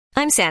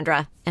I'm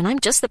Sandra, and I'm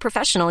just the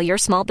professional your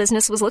small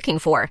business was looking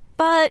for.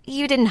 But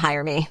you didn't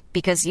hire me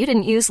because you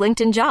didn't use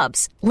LinkedIn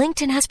Jobs.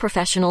 LinkedIn has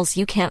professionals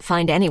you can't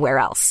find anywhere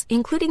else,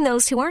 including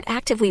those who aren't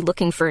actively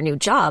looking for a new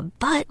job,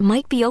 but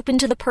might be open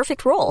to the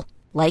perfect role,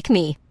 like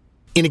me.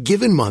 In a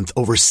given month,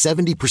 over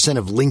 70%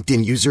 of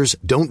LinkedIn users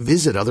don't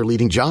visit other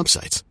leading job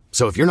sites.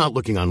 So if you're not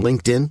looking on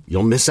LinkedIn,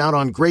 you'll miss out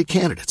on great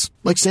candidates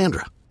like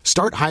Sandra.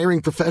 Start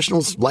hiring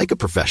professionals like a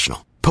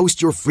professional.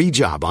 Post your free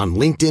job on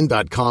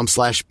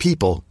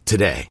linkedin.com/people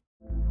today.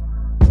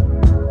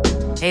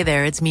 Hey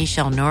there, it's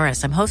Michelle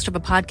Norris. I'm host of a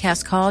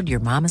podcast called Your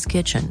Mama's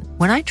Kitchen.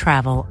 When I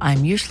travel,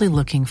 I'm usually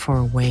looking for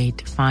a way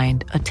to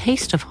find a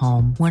taste of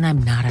home when I'm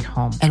not at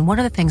home. And one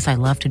of the things I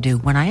love to do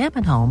when I am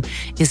at home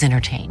is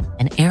entertain.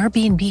 And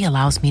Airbnb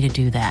allows me to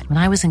do that. When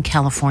I was in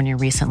California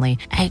recently,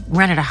 I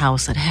rented a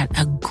house that had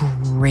a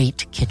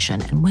great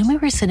kitchen. And when we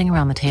were sitting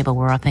around the table,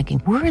 we're all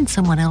thinking, we're in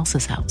someone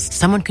else's house.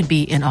 Someone could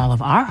be in all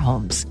of our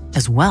homes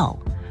as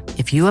well.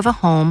 If you have a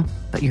home,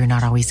 but you're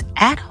not always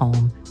at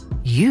home,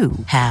 you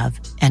have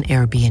an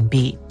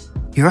Airbnb.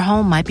 Your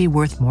home might be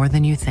worth more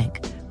than you think.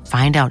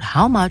 Find out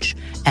how much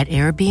at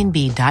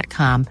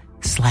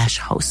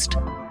airbnb.com/host.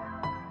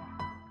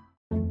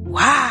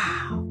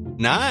 Wow.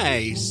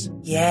 Nice.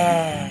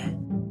 Yeah.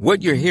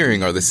 What you're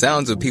hearing are the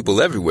sounds of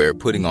people everywhere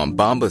putting on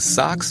Bombas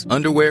socks,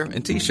 underwear,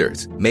 and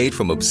T-shirts made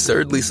from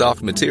absurdly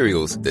soft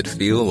materials that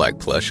feel like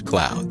plush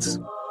clouds.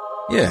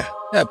 Yeah,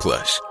 that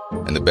plush.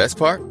 And the best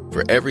part?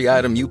 For every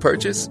item you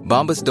purchase,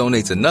 Bombas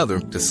donates another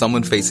to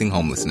someone facing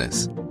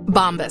homelessness.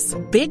 Bombas.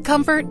 Big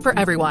comfort for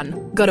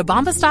everyone. Go to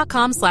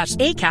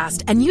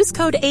bombas.com/ACAST and use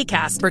code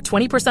ACAST for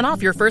 20%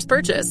 off your first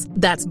purchase.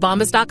 That's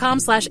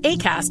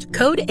bombas.com/ACAST.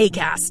 Code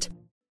ACAST.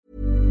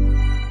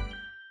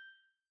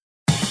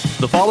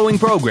 The following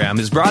program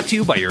is brought to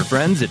you by your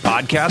friends at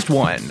Podcast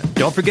One.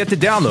 Don't forget to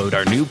download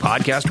our new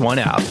Podcast One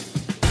app.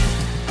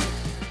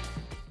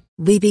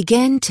 We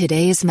begin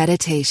today's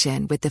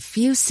meditation with a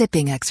few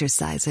sipping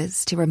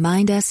exercises to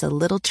remind us a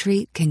little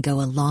treat can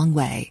go a long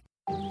way.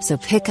 So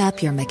pick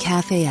up your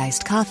McCafe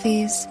iced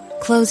coffees,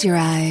 close your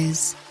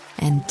eyes,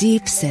 and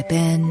deep sip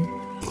in.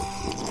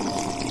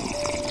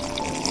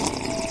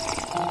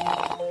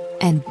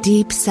 And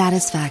deep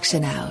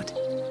satisfaction out.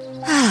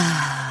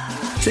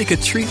 Take a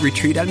treat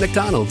retreat at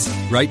McDonald's.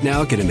 Right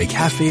now, get a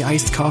McCafe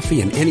iced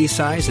coffee in any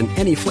size and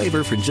any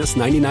flavor for just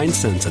 99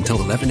 cents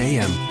until 11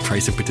 a.m.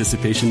 Price and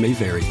participation may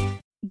vary.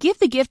 Give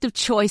the gift of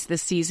choice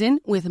this season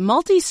with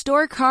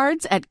multi-store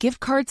cards at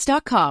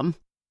giftcards.com.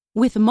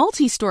 With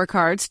multi-store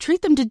cards,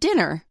 treat them to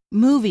dinner,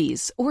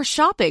 movies, or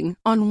shopping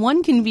on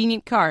one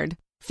convenient card.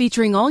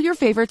 Featuring all your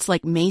favorites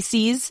like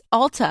Macy's,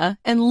 Ulta,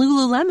 and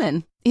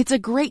Lululemon. It's a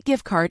great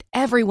gift card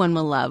everyone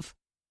will love.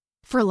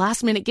 For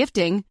last-minute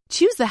gifting,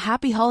 choose the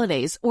Happy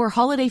Holidays or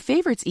Holiday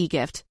Favorites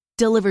e-gift,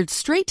 delivered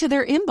straight to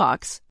their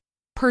inbox.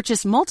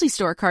 Purchase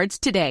multi-store cards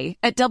today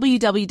at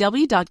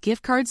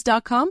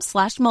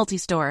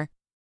www.giftcards.com/multistore.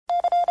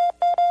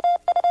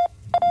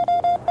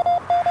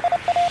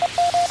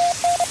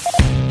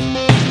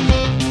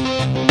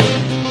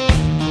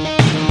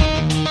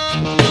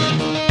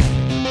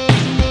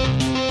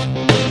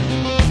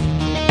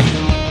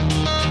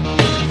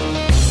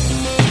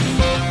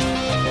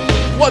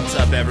 What's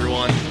up,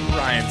 everyone?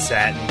 Ryan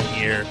Satin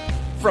here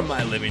from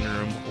my living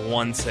room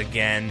once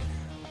again.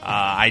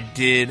 I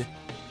did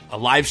a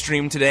live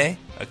stream today,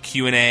 a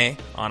Q&A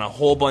on a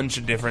whole bunch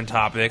of different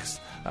topics,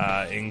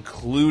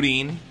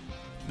 including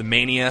the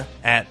Mania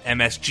at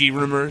MSG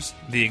rumors,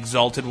 the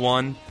Exalted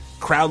One,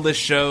 crowdless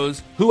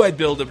shows, who I'd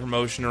build a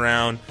promotion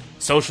around,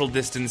 social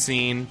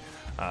distancing,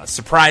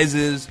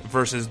 surprises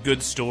versus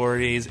good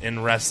stories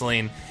in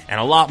wrestling, and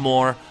a lot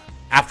more.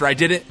 After I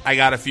did it, I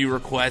got a few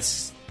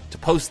requests to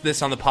post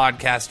this on the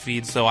podcast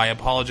feed, so I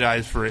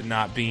apologize for it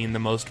not being the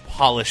most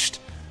polished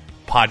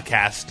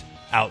podcast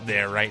out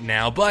there right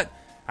now, but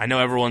I know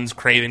everyone's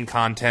craving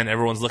content,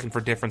 everyone's looking for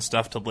different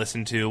stuff to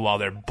listen to while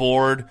they're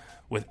bored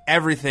with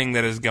everything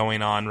that is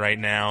going on right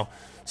now,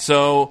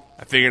 so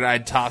I figured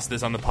I'd toss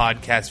this on the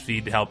podcast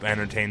feed to help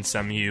entertain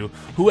some of you,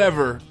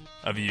 whoever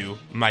of you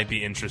might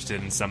be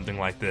interested in something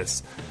like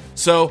this.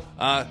 So,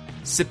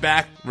 sit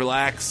back,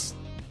 relax,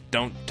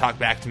 don't talk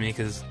back to me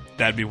because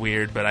that'd be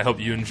weird, but I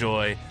hope you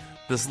enjoy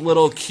this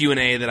little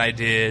Q&A that I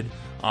did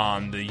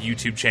on the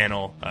YouTube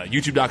channel,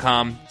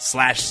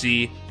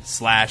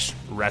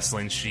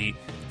 youtube.com/C/wrestling sheet.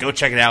 Go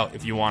check it out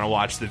if you want to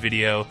watch the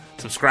video.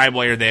 Subscribe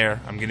while you're there.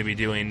 I'm going to be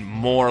doing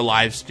more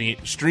live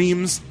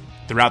streams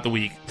throughout the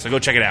week, so go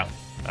check it out,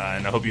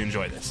 and I hope you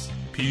enjoy this.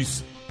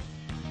 Peace.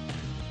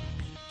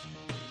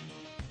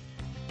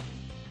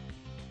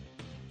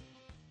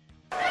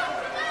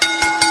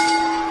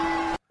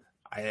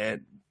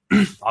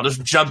 I'll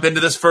just jump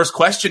into this first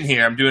question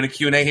here. I'm doing a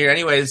Q&A here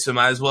anyways, so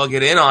might as well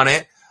get in on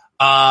it.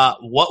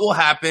 What will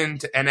happen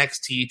to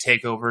NXT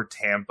TakeOver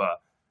Tampa?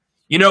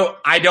 You know,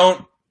 I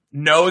don't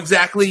know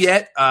exactly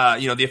yet.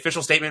 The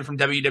official statement from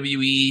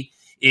WWE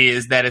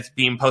is that it's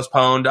being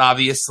postponed,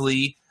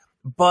 obviously.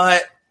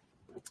 But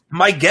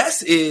My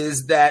guess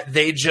is that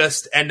they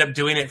just end up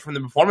doing it from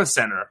the Performance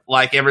Center,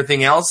 like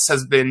everything else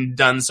has been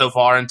done so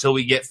far until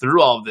we get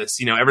through all of this.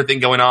 You know, everything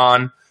going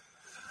on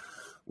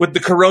with the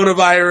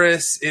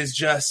coronavirus is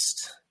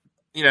just,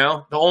 you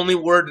know, the only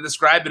word to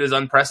describe it is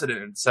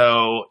unprecedented.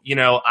 So, you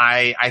know,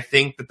 I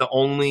think that the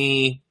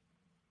only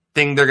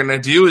thing they're going to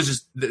do is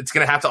just, it's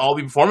going to have to all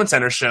be Performance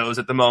Center shows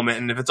at the moment.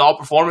 And if it's all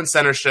Performance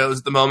Center shows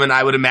at the moment,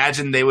 I would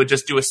imagine they would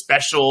just do a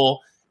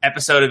special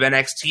episode of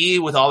NXT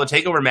with all the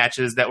takeover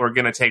matches that were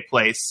going to take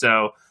place.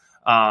 So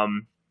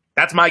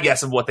that's my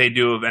guess of what they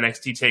do of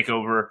NXT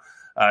TakeOver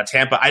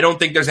Tampa. I don't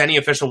think there's any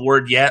official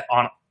word yet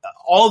on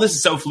all of this.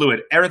 Is so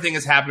fluid. Everything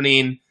is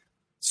happening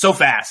so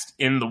fast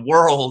in the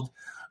world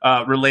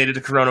related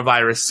to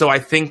coronavirus. So I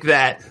think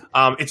that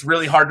it's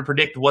really hard to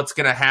predict what's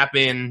going to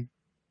happen.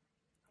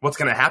 What's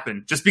going to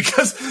happen just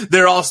because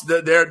they're all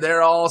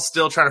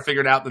still trying to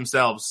figure it out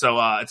themselves. So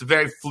it's a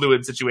very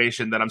fluid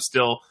situation that I'm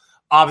still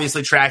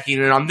obviously tracking.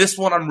 And on this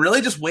one, I'm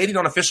really just waiting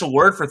on official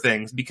word for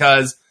things,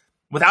 because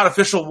without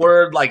official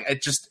word, like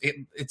it's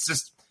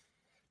just,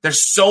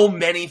 there's so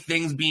many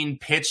things being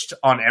pitched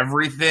on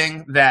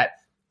everything that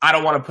I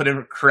don't want to put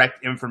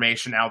incorrect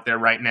information out there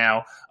right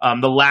now.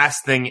 The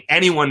last thing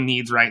anyone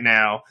needs right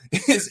now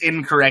is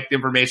incorrect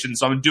information.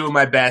 So I'm doing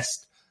my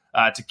best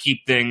to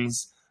keep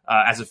things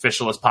as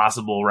official as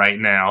possible right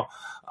now.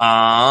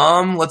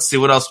 Let's see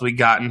what else we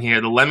got in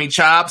here. The Lemmy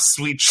chops,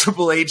 sweet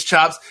Triple H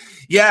chops.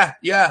 Yeah.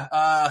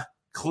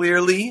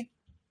 Clearly,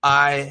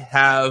 I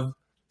have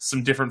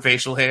some different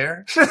facial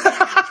hair.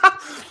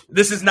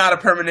 This is not a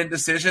permanent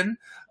decision.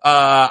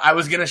 I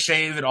was going to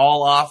shave it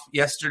all off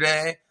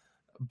yesterday,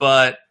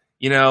 but,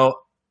 you know,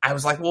 I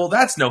was like, well,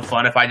 that's no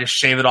fun if I just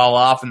shave it all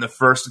off in the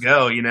first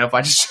go. You know, if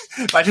I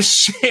just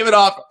shave it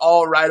off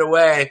all right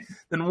away,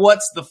 then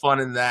what's the fun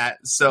in that?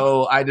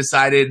 So I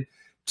decided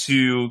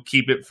to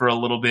keep it for a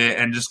little bit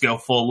and just go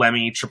full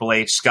Lemmy, Triple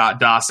H, Scott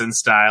Dawson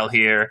style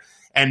here.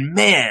 And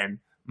man,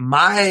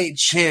 my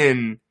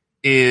chin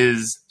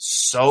is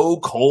so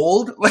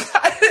cold. Like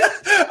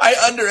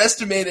I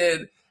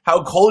underestimated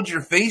how cold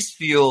your face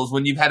feels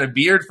when you've had a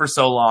beard for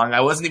so long.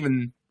 I wasn't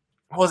even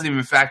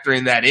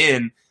factoring that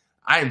in.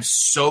 I am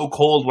so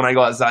cold when I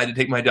go outside to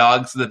take my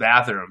dogs to the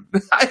bathroom.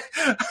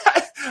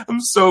 I'm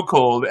so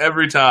cold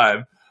every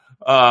time.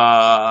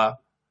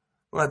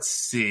 Let's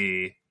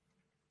see.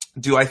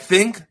 Do I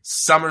think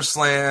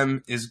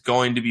SummerSlam is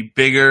going to be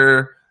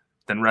bigger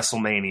than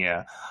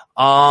WrestleMania?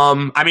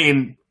 I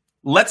mean,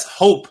 let's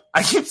hope.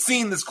 I keep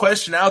seeing this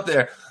question out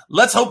there.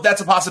 Let's hope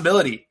that's a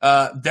possibility.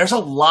 There's a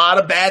lot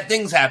of bad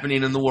things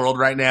happening in the world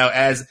right now,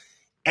 as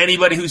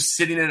anybody who's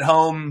sitting at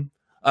home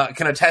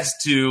can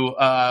attest to,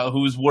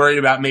 who's worried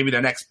about maybe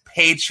their next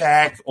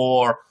paycheck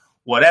or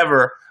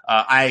whatever.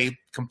 I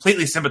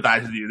completely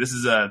sympathize with you. This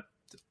is an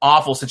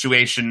awful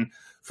situation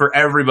for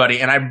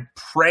everybody, and I'm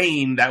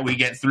praying that we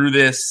get through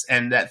this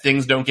and that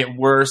things don't get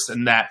worse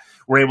and that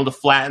we're able to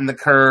flatten the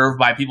curve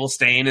by people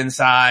staying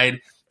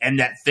inside and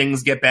that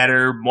things get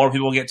better, more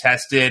people get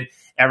tested,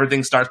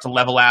 everything starts to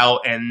level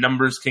out and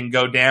numbers can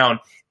go down.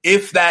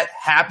 If that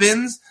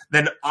happens,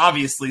 then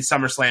obviously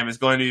SummerSlam is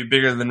going to be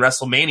bigger than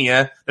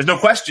WrestleMania. There's no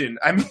question.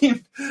 I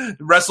mean,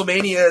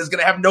 WrestleMania is going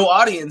to have no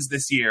audience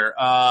this year.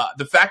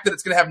 The fact that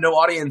it's going to have no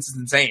audience is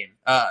insane.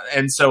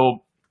 And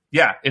so,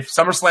 yeah, if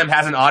SummerSlam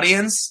has an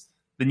audience,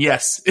 then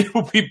yes, it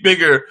will be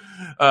bigger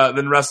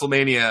than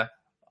WrestleMania,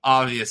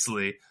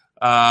 obviously.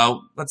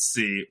 Let's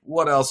see.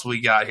 What else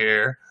we got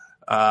here?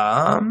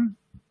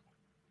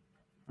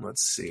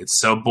 Let's see. It's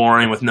so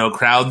boring with no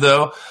crowd,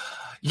 though.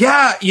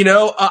 Yeah, you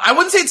know, I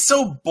wouldn't say it's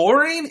so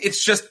boring.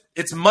 It's just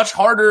it's much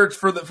harder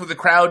for the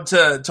crowd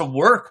to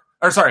work,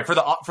 or sorry, for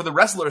the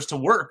wrestlers to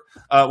work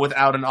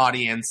without an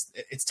audience.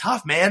 It's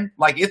tough, man.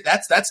 Like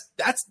that's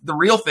the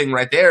real thing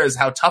right there, is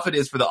how tough it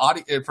is for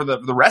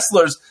the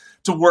wrestlers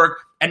to work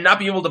and not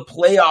be able to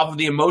play off of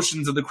the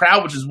emotions of the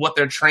crowd, which is what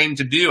they're trained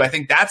to do. I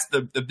think that's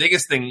the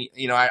biggest thing.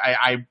 You know,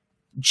 I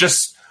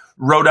just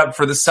wrote up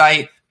for the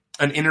site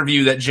an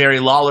interview that Jerry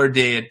Lawler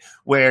did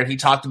where he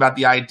talked about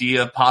the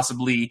idea of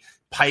possibly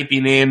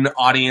piping in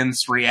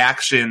audience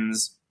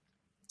reactions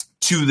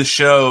to the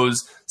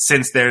shows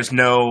since there's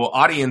no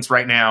audience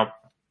right now.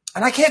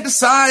 And I can't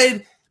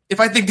decide if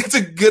I think that's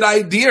a good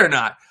idea or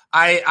not.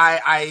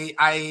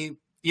 I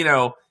you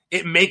know,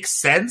 it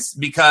makes sense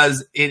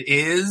because it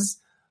is,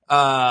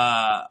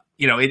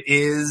 you know, it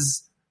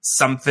is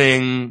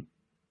something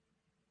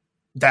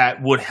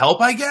that would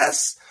help, I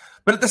guess.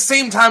 But at the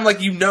same time,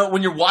 like, you know,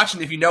 when you're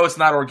watching, if you know it's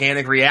not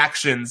organic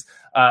reactions,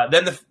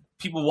 then the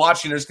people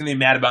watching are just going to be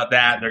mad about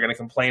that. They're going to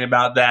complain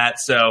about that.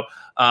 So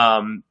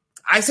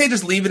I say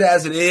just leave it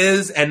as it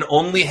is and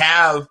only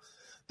have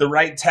the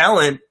right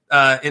talent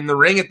in the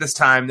ring at this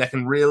time that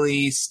can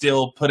really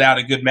still put out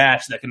a good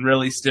match, that can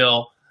really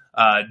still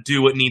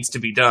do what needs to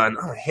be done.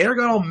 Oh, my hair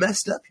got all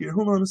messed up here.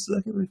 Hold on a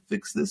second. Let me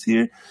fix this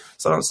here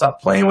so I don't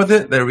stop playing with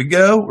it. There we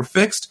go. We're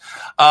fixed.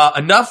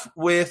 Enough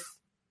with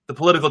the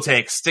political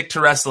take. Stick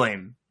to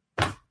wrestling.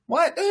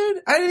 What,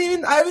 dude? I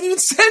haven't even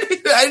said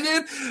anything.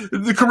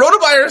 The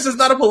coronavirus is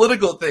not a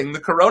political thing.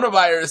 The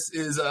coronavirus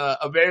is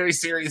a very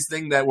serious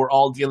thing that we're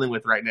all dealing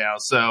with right now.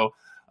 So,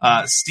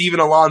 Steven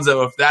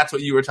Alonzo, if that's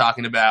what you were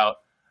talking about.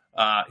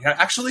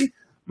 Actually,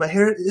 my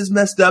hair is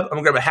messed up. I'm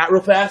going to grab a hat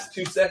real fast.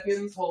 2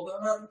 seconds. Hold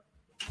on.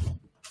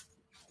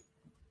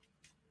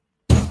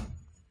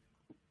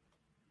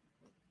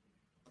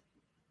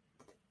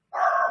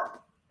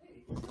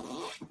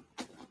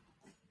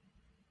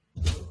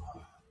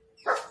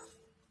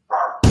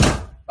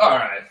 All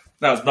right.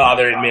 That was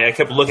bothering me. I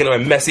kept looking at my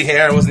messy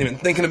hair. I wasn't even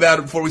thinking about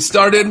it before we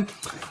started.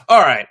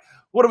 All right.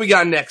 What do we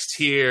got next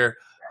here?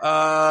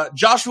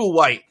 Joshua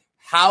White.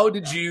 How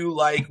did you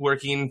like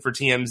working for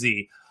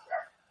TMZ?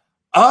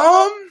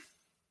 I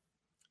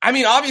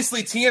mean,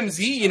 obviously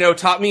TMZ,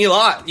 taught me a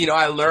lot.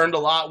 I learned a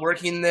lot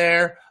working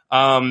there.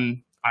 I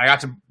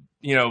got to,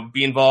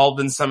 be involved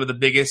in some of the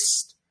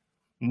biggest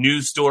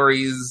news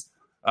stories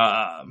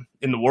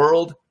in the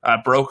world.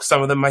 I broke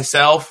some of them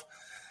myself.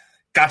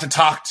 Got to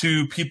talk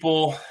to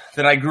people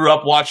that I grew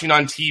up watching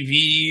on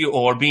TV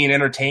or being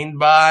entertained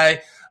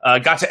by.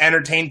 Got to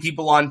entertain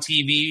people on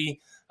TV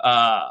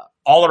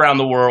all around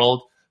the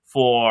world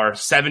for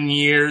 7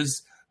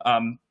 years.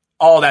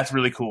 All that's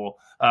really cool.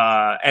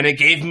 And it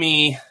gave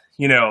me,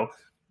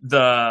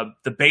 the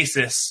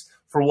basis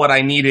for what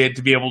I needed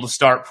to be able to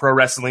start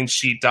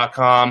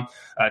ProWrestlingSheet.com,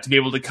 to be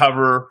able to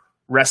cover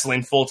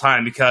wrestling full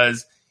time,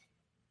 because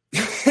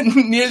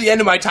near the end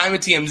of my time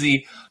at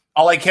TMZ,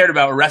 all I cared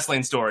about were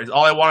wrestling stories.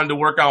 All I wanted to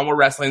work on were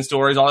wrestling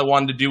stories. All I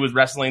wanted to do was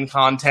wrestling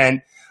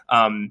content.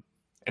 And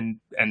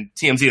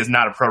TMZ is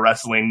not a pro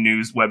wrestling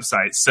news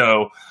website.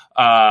 So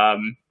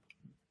I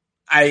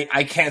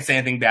can't say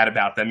anything bad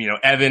about them.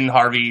 Evan,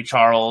 Harvey,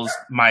 Charles,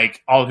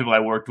 Mike, all the people I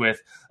worked with,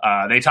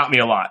 they taught me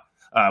a lot.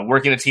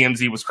 Working at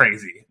TMZ was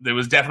crazy. There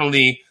was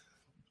definitely,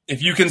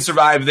 if you can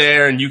survive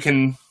there and you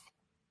can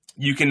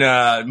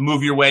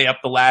move your way up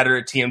the ladder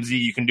at TMZ,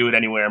 you can do it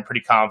anywhere. I'm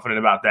pretty confident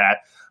about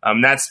that.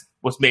 That's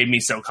what's made me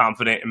so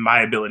confident in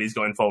my abilities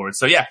going forward.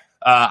 So yeah,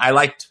 I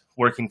liked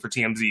working for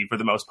TMZ for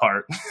the most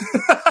part.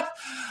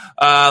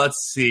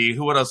 Let's see.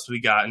 What else we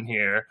got in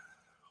here?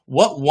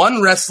 What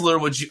one wrestler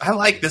would you... I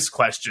like this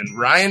question.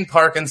 Ryan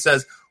Parkin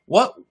says,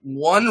 what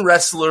one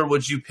wrestler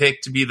would you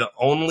pick to be the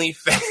only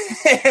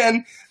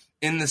fan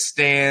in the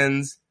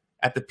stands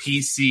at the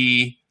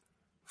PC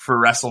for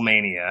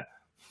WrestleMania?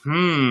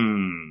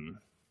 I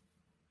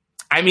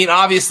mean,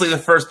 obviously the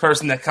first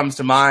person that comes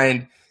to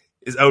mind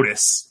is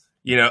Otis.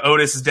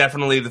 Otis is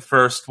definitely the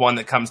first one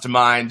that comes to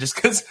mind, just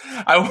because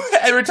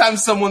every time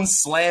someone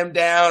slammed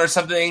down or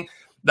something,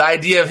 the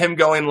idea of him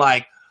going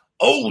like,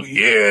 oh,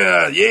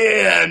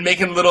 yeah, and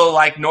making little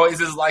like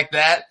noises like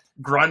that,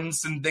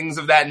 grunts and things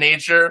of that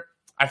nature,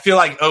 I feel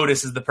like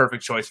Otis is the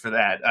perfect choice for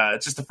that.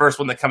 It's just the first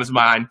one that comes to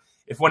mind.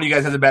 If one of you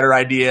guys has a better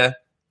idea,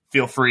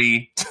 feel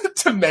free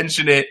to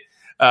mention it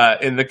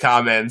in the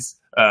comments.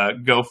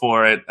 Go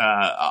for it.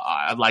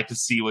 I'd like to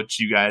see what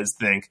you guys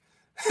think.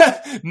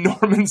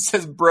 Norman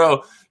says,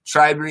 bro,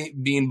 try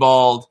being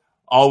bald,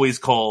 always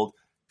cold.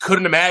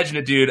 Couldn't imagine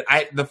it, dude.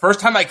 The first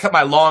time I cut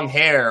my long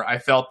hair, I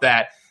felt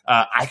that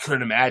I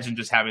couldn't imagine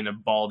just having a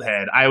bald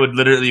head. I would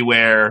literally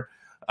wear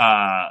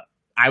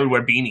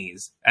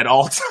beanies at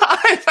all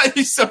times. I'd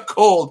be so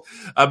cold.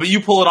 But you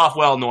pull it off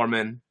well,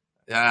 Norman.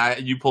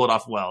 You pull it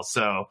off well.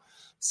 So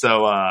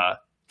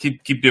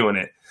keep doing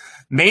it.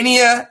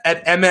 Mania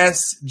at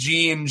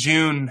MSG in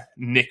June,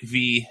 Nick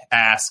V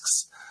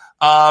asks.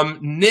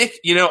 Nick,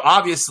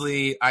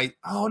 obviously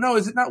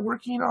is it not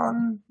working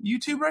on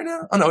YouTube right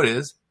now? Oh, no, it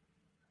is.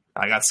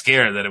 I got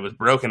scared that it was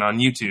broken on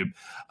YouTube.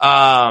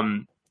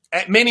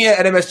 At Mania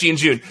at MSG in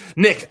June.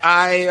 Nick,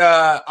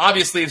 I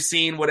obviously have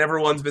seen what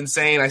everyone's been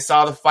saying. I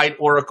saw the Fight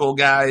Oracle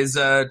guys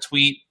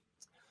tweet.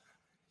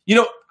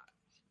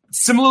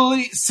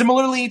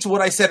 Similarly to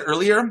what I said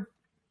earlier,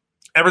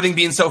 everything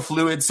being so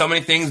fluid, so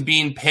many things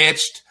being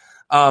pitched,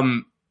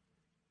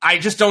 I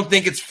just don't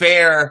think it's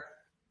fair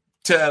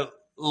to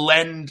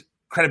lend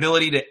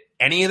credibility to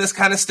any of this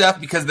kind of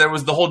stuff, because there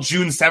was the whole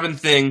June 7th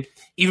thing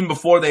even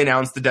before they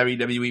announced the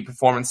WWE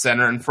Performance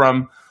Center. And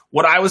from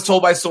what I was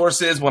told by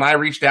sources when I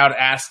reached out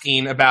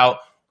asking about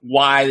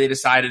why they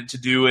decided to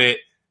do it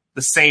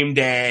the same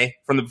day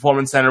from the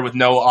Performance Center with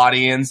no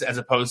audience, as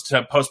opposed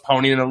to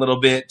postponing it a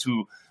little bit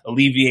to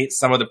alleviate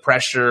some of the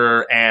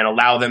pressure and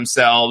allow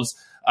themselves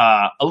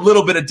a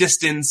little bit of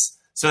distance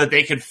so that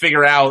they could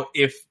figure out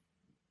if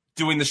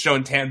doing the show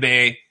in Tampa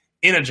Bay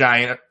in a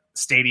giant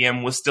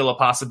stadium was still a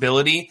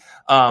possibility.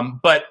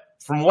 But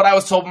from what I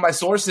was told by my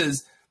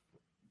sources,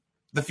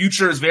 the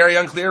future is very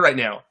unclear right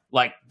now.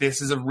 Like,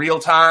 this is a real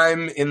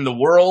time in the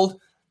world.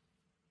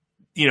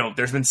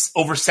 There's been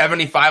over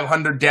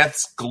 7,500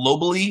 deaths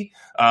globally.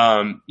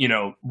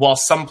 While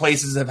some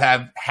places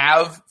have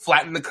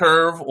flattened the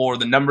curve or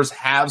the numbers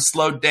have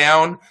slowed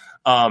down,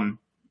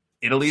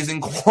 Italy's in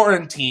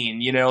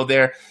quarantine.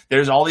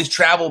 There's all these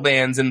travel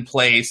bans in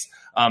place.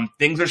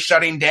 Things are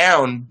shutting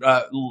down.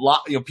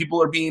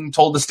 People are being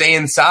told to stay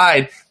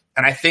inside.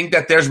 And I think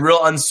that there's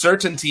real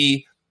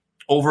uncertainty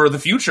over the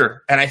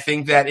future. And I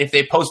think that if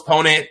they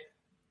postpone it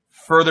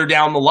further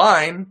down the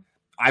line,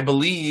 I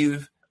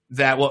believe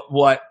that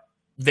what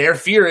their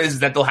fear is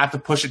that they'll have to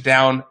push it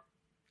down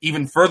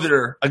even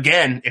further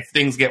again if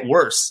things get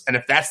worse. And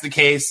if that's the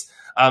case,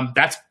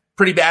 that's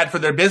pretty bad for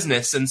their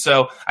business. And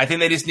so I think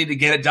they just need to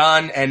get it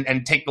done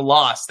and take the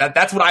loss.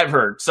 That's what I've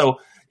heard. So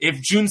if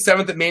June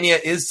 7th at Mania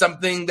is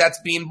something that's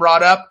being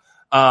brought up,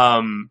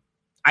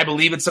 I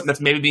believe it's something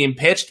that's maybe being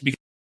pitched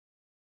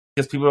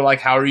because people are like,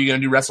 how are you going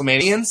to do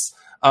WrestleManians?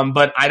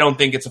 But I don't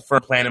think it's a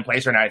firm plan in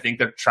place right now. I think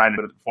they're trying to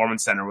go to the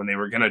Performance Center when they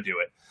were going to do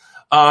it.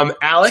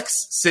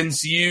 Alex,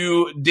 since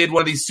you did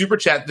one of these super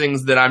chat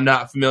things that I'm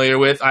not familiar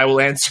with, I will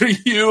answer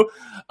you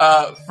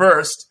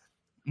first.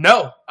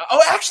 No.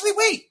 Oh, actually,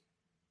 wait.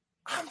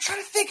 I'm trying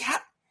to think.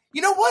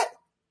 You know what?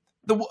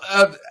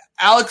 The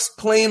Alex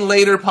Plain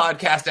Later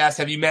podcast asked,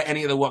 have you met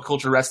any of the What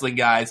Culture Wrestling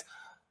guys?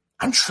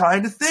 I'm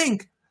trying to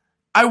think.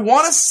 I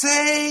want to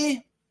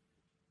say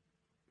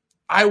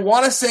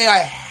I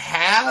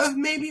have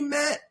maybe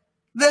met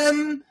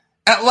them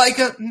at like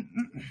a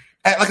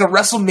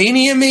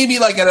WrestleMania, maybe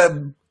like at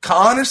a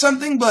con or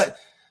something, but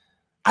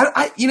I'm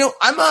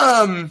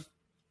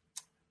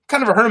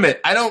kind of a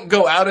hermit. I don't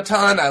go out a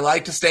ton. I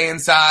like to stay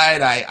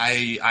inside.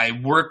 I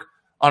work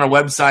on a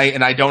website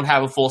and I don't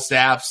have a full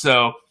staff,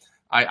 so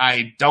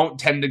I don't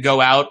tend to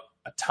go out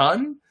a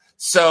ton.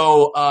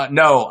 So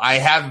no, I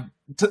have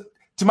to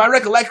my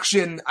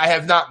recollection, I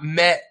have not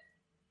met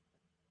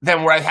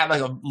them where I've had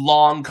like a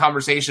long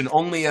conversation.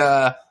 Only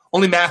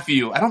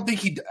Matthew. I think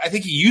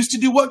he used to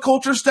do What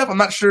Culture stuff. I'm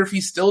not sure if he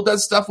still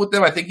does stuff with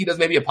them. I think he does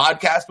maybe a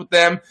podcast with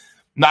them.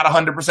 Not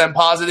 100%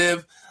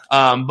 positive.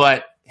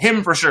 But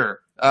him for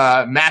sure.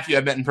 Matthew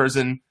I've met in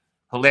person.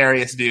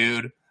 Hilarious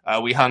dude.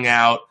 We hung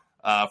out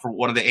for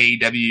one of the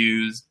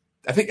AEWs.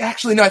 I think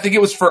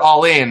it was for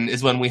All In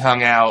is when we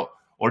hung out,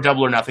 or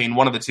Double or Nothing,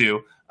 one of the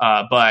two.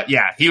 But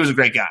yeah, he was a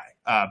great guy.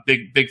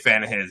 Big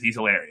fan of his. He's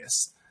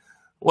hilarious.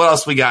 What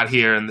else we got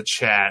here in the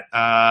chat?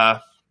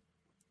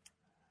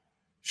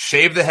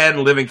 Shave the head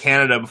and live in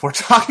Canada before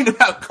talking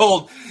about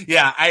cold.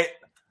 Yeah,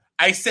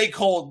 I say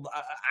cold.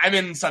 I'm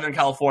in Southern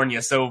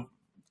California, so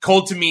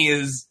cold to me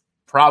is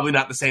probably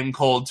not the same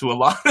cold to a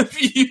lot of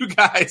you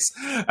guys.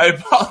 I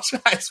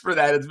apologize for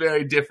that. It's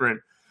very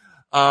different.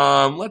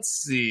 Let's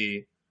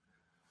see.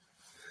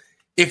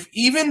 If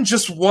even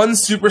just one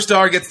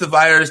superstar gets the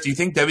virus, do you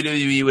think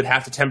WWE would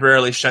have to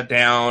temporarily shut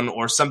down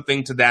or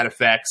something to that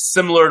effect,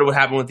 similar to what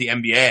happened with the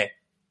NBA?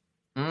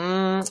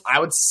 I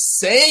would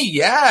say,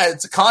 yeah,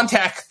 it's a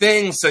contact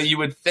thing, so you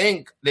would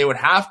think they would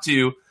have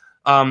to,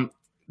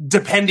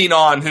 depending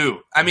on who.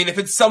 I mean, if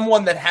it's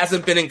someone that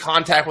hasn't been in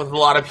contact with a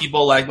lot of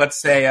people, like,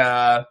 let's say,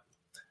 I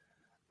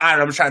don't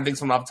know, I'm trying to think of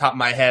someone off the top of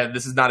my head.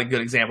 This is not a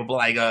good example, but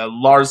like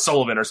Lars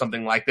Sullivan or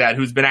something like that,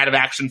 who's been out of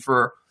action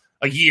for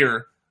a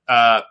year.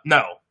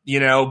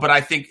 No, but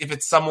I think if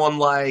it's someone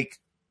like,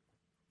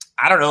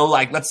 I don't know,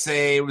 like let's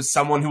say it was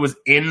someone who was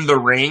in the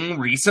ring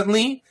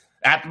recently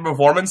at the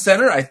Performance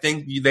Center, I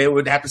think they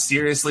would have to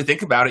seriously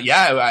think about it.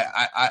 Yeah,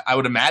 I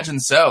would imagine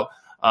so.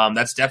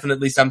 That's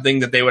definitely something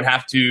that they would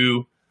have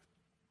to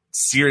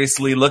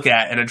seriously look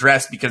at and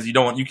address, because you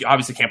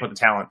obviously can't put the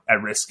talent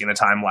at risk in a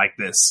time like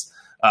this.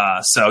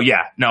 So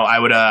yeah, no, I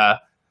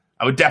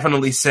would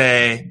definitely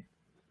say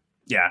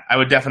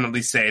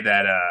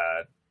that,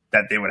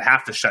 that they would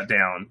have to shut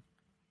down,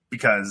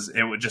 because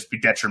it would just be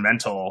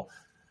detrimental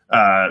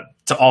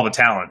to all the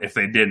talent if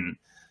they didn't.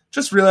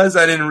 Just realized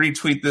I didn't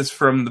retweet this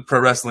from the Pro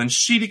Wrestling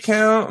Sheet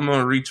account. I'm going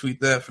to retweet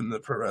that from the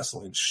Pro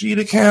Wrestling Sheet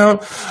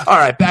account. All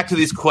right, back to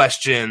these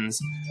questions.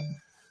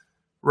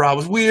 Raw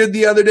was weird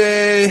the other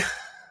day.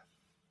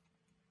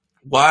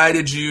 Why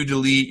did you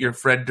delete your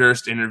Fred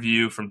Durst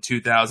interview from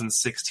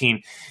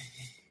 2016?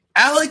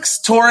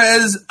 Alex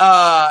Torres,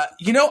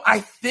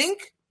 I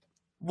think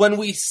when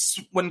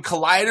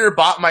Collider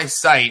bought my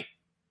site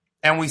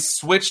and we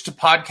switched to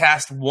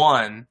Podcast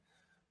One,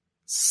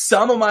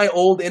 some of my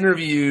old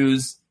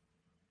interviews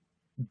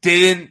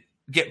didn't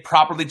get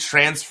properly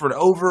transferred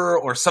over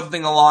or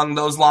something along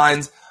those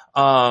lines.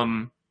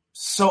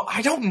 So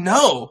I don't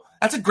know.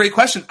 That's a great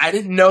question. I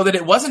didn't know that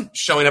it wasn't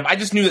showing up. I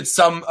just knew that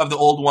some of the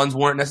old ones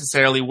weren't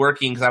necessarily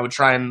working because I would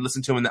try and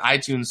listen to them in the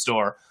iTunes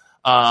store.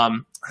 I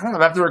don't know.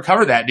 I have to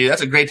recover that, dude.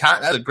 That's a great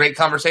time. That's a great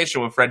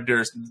conversation with Fred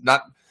Durst. It's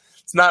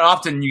not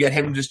often you get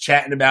him just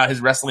chatting about his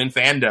wrestling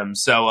fandom.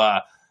 So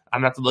I'm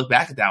going to have to look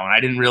back at that one. I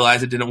didn't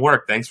realize it didn't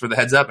work. Thanks for the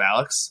heads up,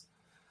 Alex.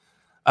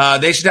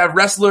 They should have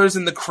wrestlers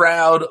in the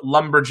crowd,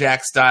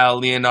 lumberjack style,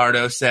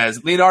 Leonardo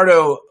says.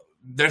 Leonardo,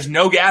 there's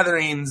no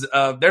gatherings.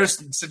 They're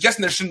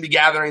suggesting there shouldn't be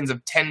gatherings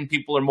of 10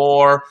 people or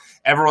more.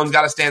 Everyone's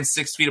got to stand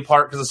 6 feet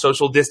apart because of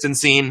social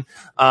distancing.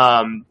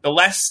 The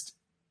less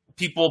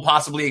people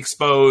possibly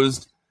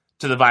exposed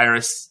to the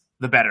virus,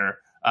 the better.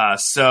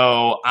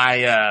 So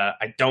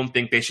I don't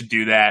think they should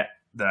do that.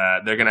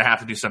 They're going to have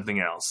to do something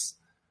else.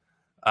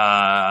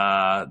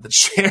 The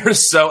chair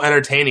is so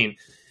entertaining.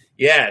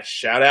 Yeah,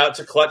 shout out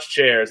to Clutch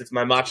Chairs. It's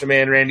my Macho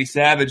Man Randy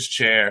Savage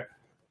chair.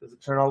 Does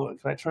it turn all the way?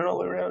 Can I turn all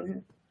the way around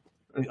here?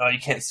 Oh, you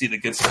can't see the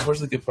good stuff.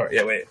 Where's the good part?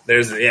 Yeah, wait.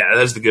 There's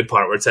the good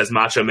part where it says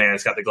Macho Man.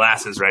 It's got the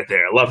glasses right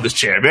there. I love this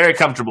chair. Very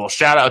comfortable.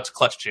 Shout out to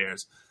Clutch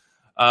Chairs.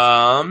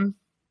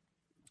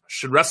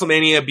 Should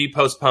WrestleMania be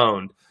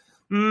postponed?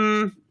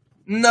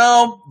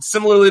 No.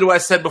 Similarly to what I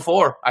said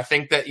before, I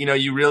think that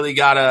you really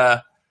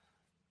gotta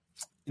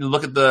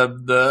look at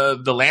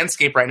the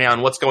landscape right now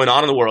and what's going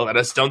on in the world. I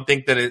just don't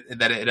think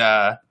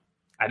I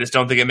just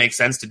don't think it makes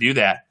sense to do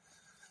that.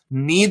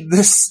 Need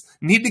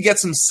to get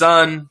some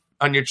sun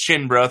on your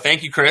chin, bro.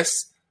 Thank you,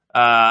 Chris.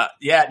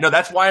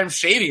 That's why I'm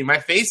shaving my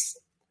face,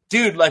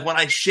 dude. Like when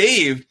I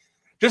shaved,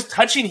 just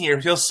touching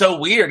here feels so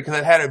weird because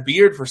I've had a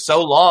beard for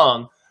so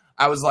long.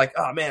 I was like,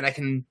 oh man, I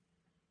can,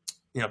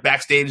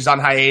 backstage is on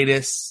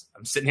hiatus.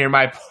 I'm sitting here in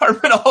my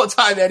apartment all the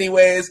time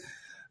anyways.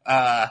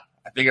 I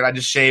figured I'd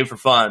just shave for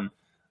fun.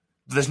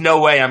 But there's no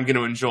way I'm going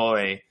to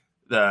enjoy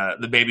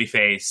the baby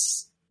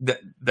face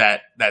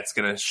that's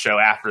going to show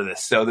after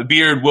this. So the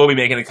beard will be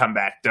making a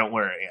comeback. Don't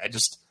worry. I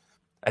just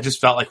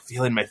felt like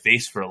feeling my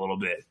face for a little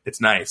bit. It's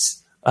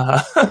nice.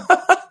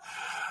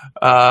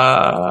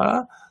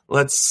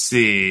 Let's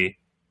see.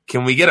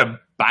 Can we get a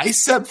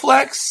bicep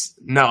flex?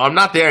 No, I'm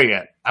not there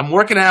yet. I'm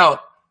working out,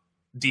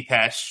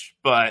 Deepesh,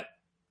 but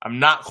I'm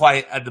not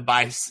quite at the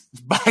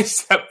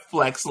bicep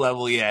flex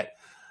level yet.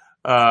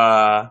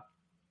 Hey,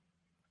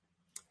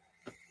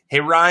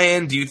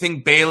 Ryan, do you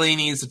think Bayley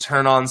needs to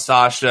turn on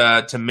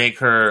Sasha to make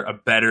her a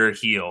better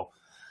heel?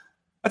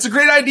 That's a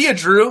great idea,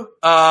 Drew.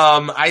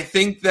 I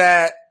think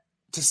that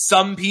to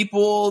some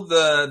people,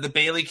 the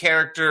Bayley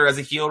character as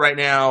a heel right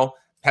now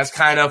has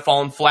kind of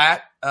fallen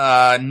flat.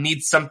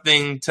 Needs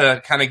something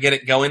to kind of get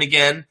it going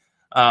again.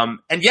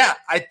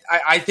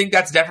 I think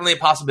that's definitely a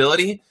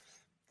possibility.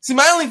 See,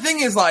 my only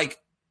thing is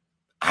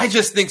I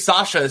just think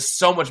Sasha is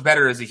so much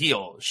better as a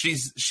heel.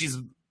 She's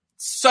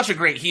such a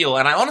great heel,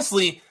 and I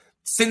honestly,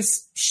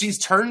 since she's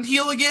turned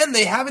heel again,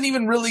 they haven't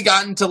even really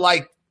gotten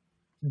to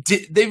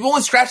they've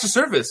only scratched the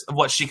surface of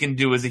what she can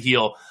do as a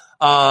heel.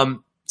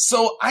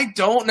 So I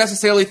don't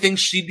necessarily think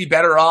she'd be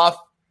better off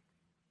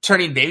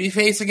turning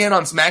babyface again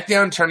on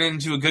SmackDown, turning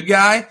into a good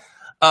guy.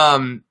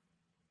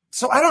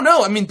 So I don't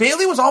know. I mean,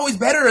 Bayley was always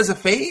better as a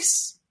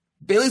face.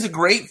 Bayley's a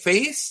great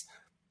face,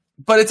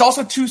 but it's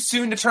also too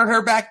soon to turn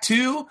her back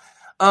too.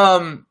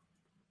 So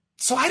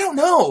I don't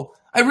know.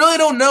 I really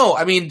don't know.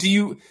 I mean, do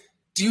you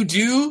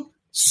do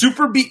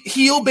super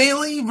heel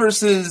Bayley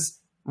versus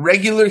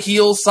regular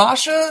heel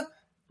Sasha?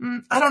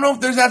 I don't know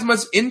if there's as much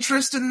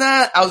interest in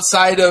that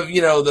outside of,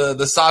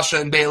 the Sasha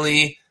and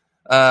Bayley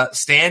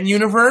Stan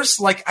universe.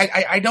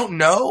 I don't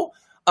know.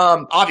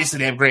 Obviously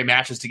they have great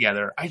matches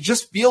together. I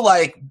just feel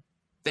like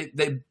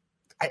I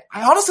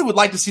honestly would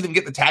like to see them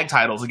get the tag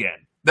titles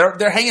again.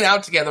 They're hanging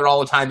out together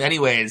all the time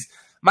anyways.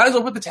 Might as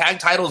well put the tag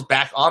titles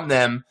back on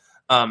them,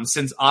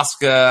 since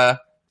Asuka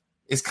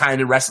is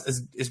kind of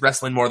is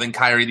wrestling more than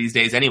Kairi these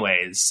days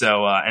anyways.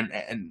 So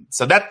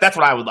so that's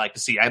what I would like to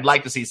see. I'd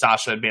like to see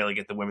Sasha and Bayley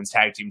get the women's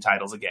tag team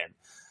titles again.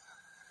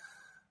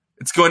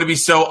 It's going to be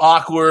so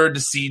awkward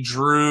to see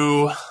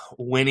Drew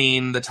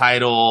winning the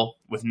title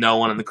with no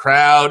one in the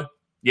crowd.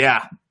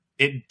 Yeah,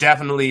 it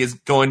definitely is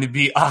going to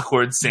be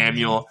awkward,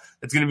 Samuel.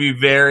 It's going to be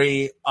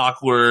very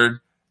awkward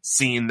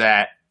seeing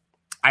that.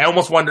 I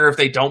almost wonder if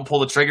they don't pull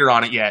the trigger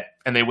on it yet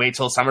and they wait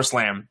till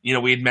SummerSlam.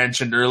 We had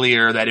mentioned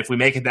earlier that if we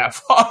make it that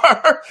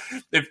far,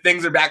 if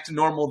things are back to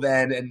normal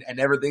then and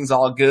everything's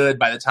all good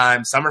by the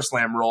time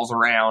SummerSlam rolls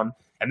around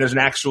and there's an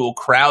actual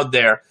crowd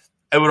there,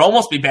 it would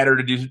almost be better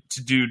to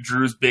do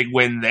Drew's big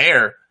win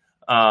there.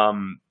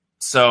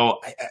 So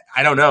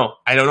I don't know.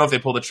 I don't know if they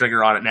pull the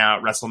trigger on it now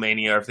at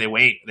WrestleMania or if they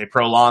wait, they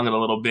prolong it a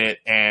little bit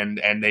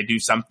and they do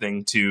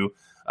something to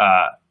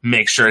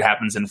make sure it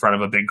happens in front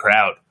of a big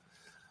crowd.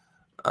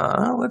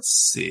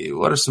 Let's see.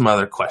 What are some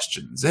other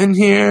questions in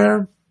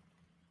here?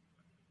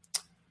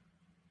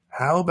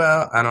 How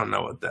about, I don't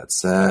know what that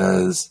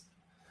says.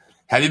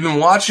 Have you been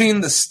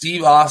watching the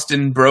Steve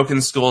Austin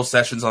Broken Skull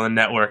sessions on the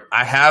network?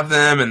 I have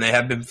them, and they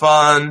have been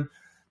fun.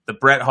 The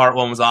Bret Hart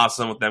one was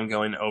awesome with them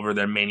going over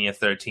their Mania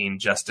 13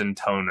 Justin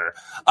Toner.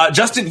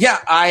 Justin, yeah,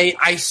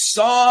 I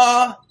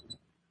saw,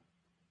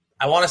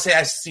 I want to say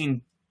I've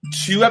seen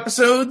 2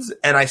 episodes,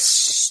 and I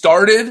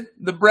started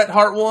the Bret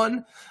Hart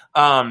one.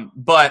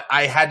 But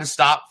I had to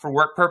stop for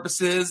work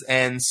purposes,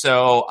 and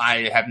so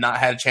I have not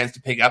had a chance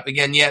to pick up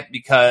again yet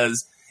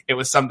because it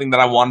was something that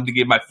I wanted to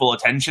give my full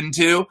attention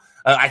to.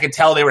 I could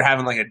tell they were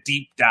having a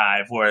deep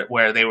dive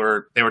where they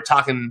were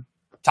talking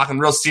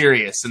real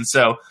serious, and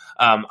so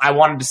I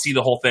wanted to see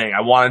the whole thing.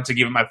 I wanted to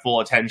give it my full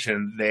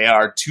attention. They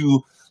are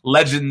 2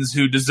 legends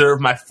who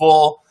deserve my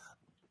full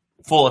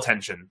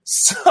attention.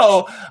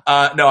 So,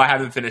 no, I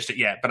haven't finished it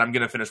yet, but I'm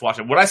going to finish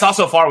watching. What I saw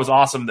so far was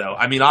awesome, though.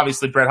 I mean,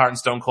 obviously, Bret Hart and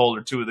Stone Cold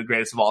are 2 of the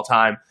greatest of all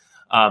time.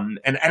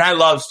 And I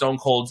love Stone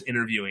Cold's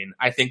interviewing.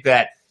 I think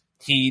that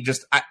he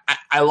just,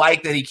 I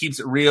like that he keeps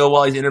it real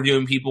while he's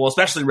interviewing people,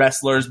 especially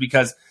wrestlers,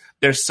 because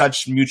there's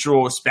such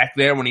mutual respect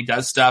there when he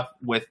does stuff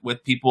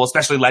with people,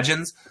 especially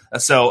legends.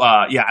 So,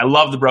 I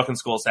love the Broken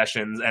Skull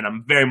sessions, and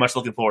I'm very much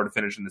looking forward to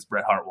finishing this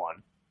Bret Hart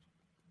one.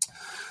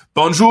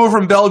 Bonjour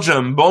from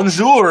Belgium.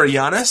 Bonjour,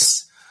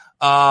 Giannis.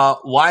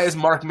 Why is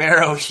Mark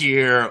Marrow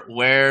here?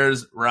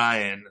 Where's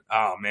Ryan?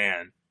 Oh,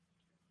 man.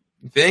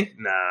 You think?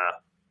 Nah.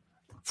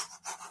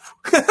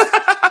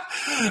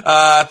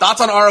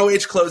 Thoughts on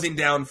ROH closing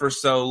down for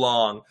so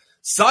long?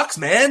 Sucks,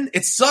 man.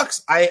 It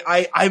sucks.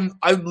 I'm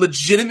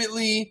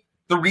legitimately,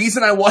 the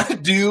reason I want to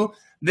do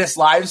this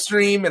live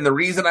stream and the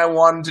reason I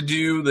wanted to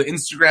do the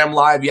Instagram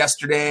live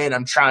yesterday, and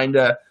I'm trying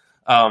to,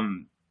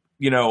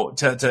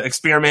 to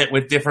experiment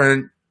with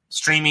different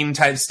streaming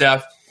type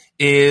stuff,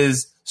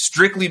 is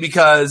strictly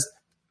because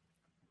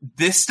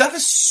this stuff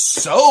is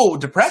so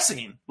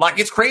depressing. Like,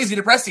 it's crazy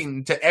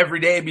depressing to every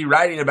day be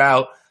writing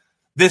about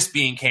this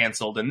being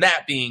canceled and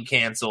that being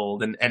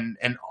canceled. And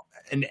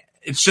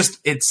it's just,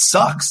 it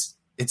sucks.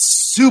 It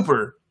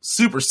super,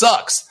 super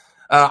sucks.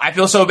 I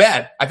feel so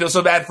bad. I feel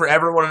so bad for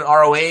everyone in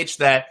ROH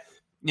that,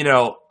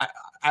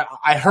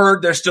 I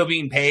heard they're still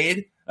being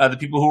paid, the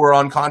people who were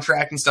on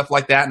contract and stuff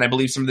like that. And I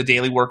believe some of the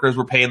daily workers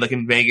were paid, like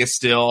in Vegas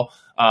still,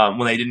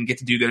 when they didn't get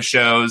to do their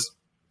shows.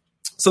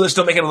 So they're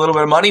still making a little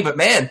bit of money, but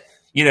man,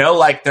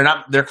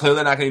 they're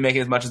clearly not going to be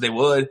making as much as they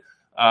would.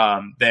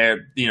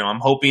 I'm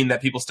hoping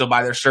that people still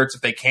buy their shirts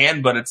if they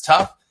can, but it's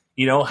tough.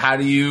 How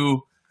do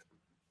you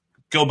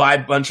go buy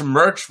a bunch of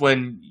merch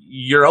when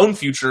your own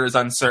future is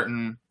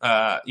uncertain?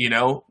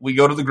 We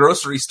go to the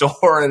grocery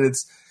store and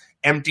it's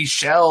empty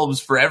shelves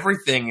for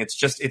everything. It's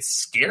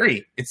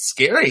scary. It's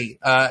scary.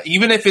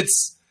 Even if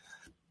it's,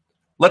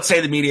 let's say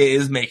the media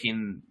is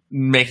making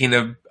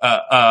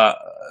a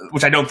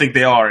which I don't think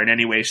they are in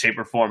any way, shape,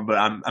 or form, but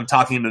I'm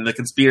talking to the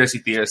conspiracy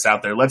theorists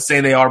out there. Let's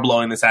say they are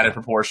blowing this out of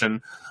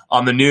proportion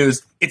on the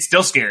news. It's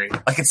still scary.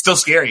 Like, it's still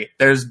scary.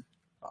 There's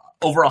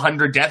over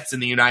 100 deaths in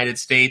the United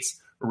States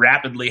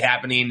rapidly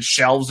happening.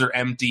 Shelves are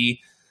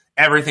empty.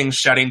 Everything's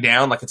shutting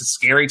down. Like, it's a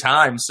scary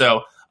time.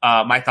 So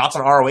my thoughts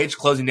on ROH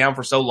closing down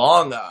for so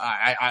long,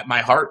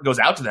 my heart goes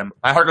out to them.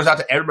 My heart goes out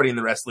to everybody in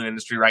the wrestling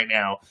industry right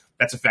now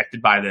that's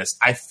affected by this.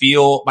 I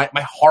feel my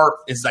heart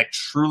is like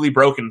truly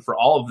broken for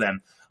all of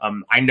them.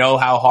 I know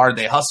how hard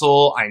they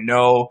hustle. I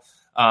know,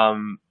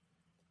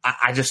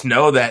 I just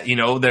know that,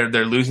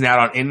 they're losing out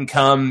on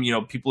income.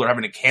 People are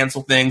having to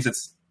cancel things.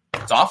 It's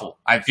awful.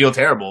 I feel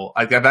terrible.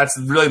 That's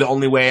really the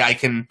only way I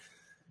can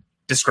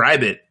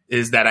describe it,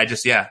 is that I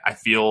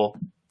feel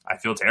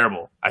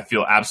terrible. I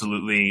feel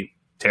absolutely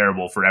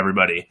terrible for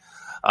everybody.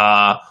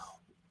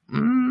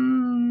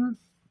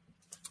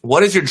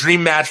 What is your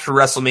dream match for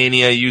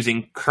WrestleMania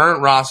using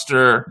current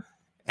roster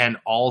and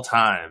all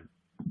time?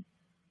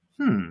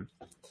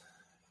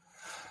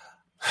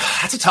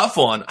 That's a tough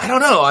one. I don't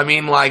know.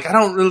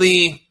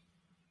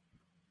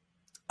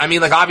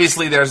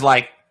 Obviously there's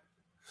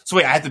so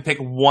wait, I have to pick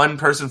one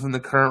person from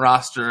the current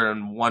roster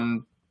and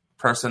one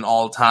person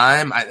all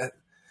time. I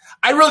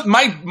really,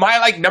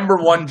 my number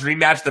one dream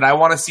match that I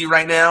want to see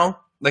right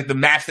now, like the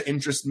match that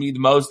interests me the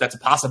most, that's a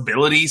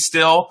possibility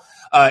still,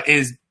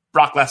 is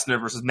Brock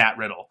Lesnar versus Matt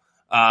Riddle.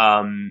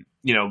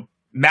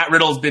 Matt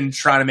Riddle's been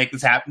trying to make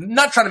this happen.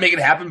 Not trying to make it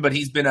happen, but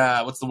he's been,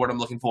 what's the word I'm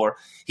looking for?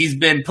 He's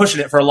been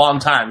pushing it for a long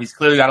time. He's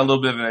clearly got a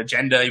little bit of an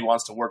agenda. He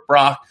wants to work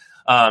Brock.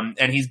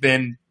 And he's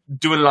been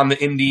doing it on the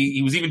indie.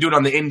 He was even doing it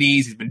on the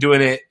indies. He's been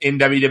doing it in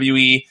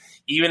WWE.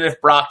 Even if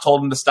Brock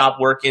told him to stop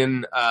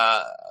working,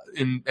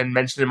 and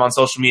mentioned him on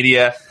social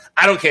media,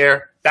 I don't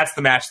care. That's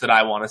the match that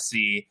I want to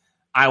see.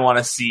 I want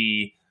to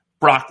see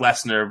Brock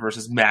Lesnar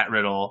versus Matt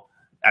Riddle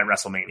at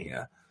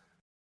WrestleMania.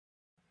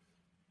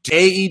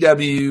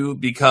 AEW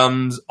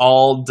becomes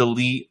all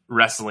delete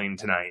wrestling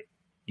tonight.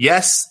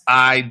 Yes,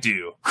 I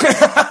do. Yeah,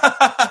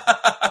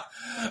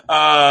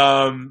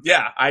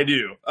 I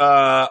do.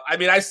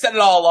 I've said it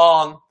all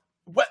along.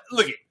 But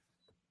look,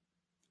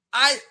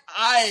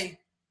 I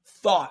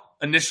thought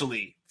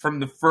initially from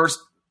the first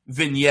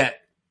vignette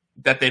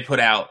that they put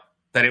out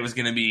that it was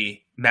going to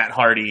be Matt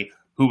Hardy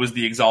who was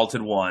the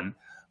Exalted One.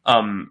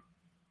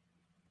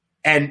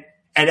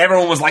 And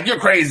everyone was like, "You're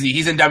crazy.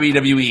 He's in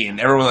WWE." And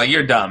everyone was like,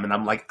 "You're dumb." And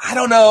I'm like, I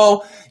don't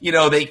know.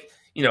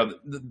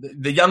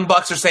 The Young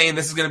Bucks are saying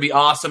this is going to be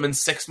awesome in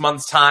 6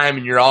 months' time,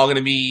 and you're all going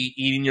to be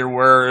eating your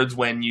words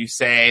when you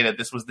say that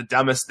this was the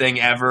dumbest thing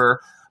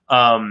ever.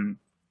 I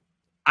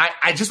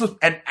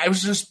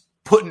was just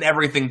putting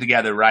everything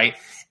together, right?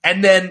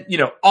 And then,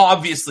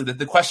 obviously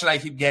the question I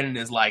keep getting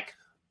is like,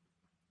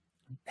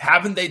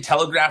 haven't they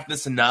telegraphed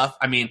this enough?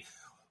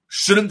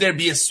 Shouldn't there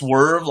be a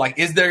swerve? Like,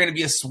 is there going to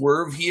be a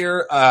swerve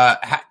here?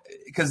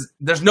 Because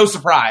there's no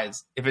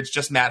surprise if it's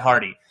just Matt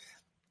Hardy.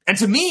 And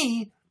to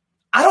me,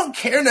 I don't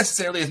care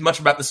necessarily as much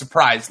about the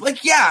surprise.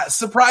 Like, yeah,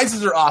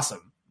 surprises are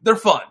awesome. They're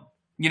fun,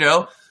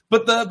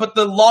 but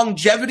the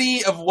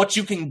longevity of what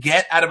you can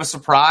get out of a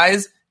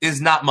surprise is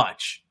not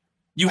much.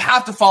 You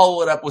have to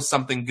follow it up with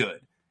something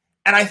good.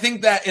 And I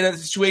think that in a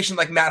situation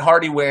like Matt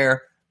Hardy,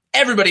 where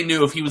everybody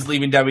knew if he was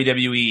leaving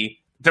WWE,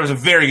 there was a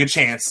very good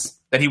chance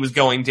that he was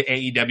going to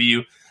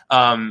AEW.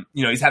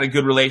 He's had a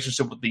good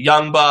relationship with the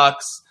Young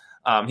Bucks.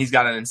 He's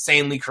got an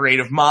insanely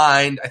creative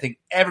mind. I think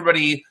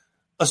everybody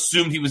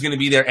assumed he was going to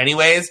be there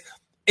anyways.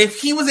 If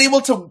he was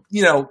able to,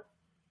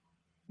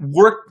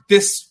 work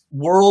this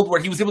world where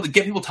he was able to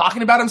get people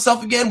talking about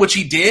himself again, which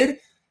he did,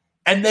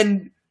 and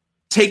then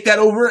take that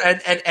over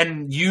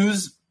and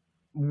use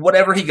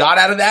whatever he got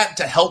out of that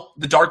to help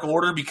the Dark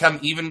Order become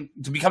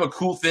a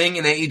cool thing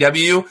in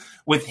AEW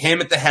with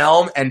him at the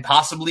helm and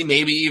possibly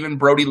maybe even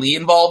Brody Lee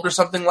involved or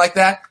something like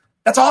that.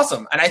 That's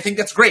awesome. And I think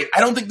that's great. I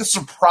don't think the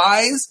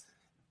surprise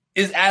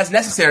is as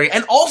necessary.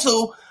 And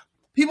also,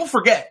 people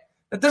forget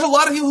that there's a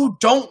lot of people who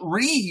don't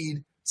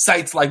read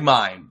sites like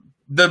mine,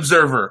 The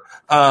Observer,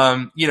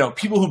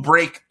 people who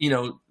break,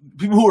 people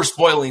who are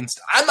spoiling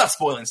stuff. I'm not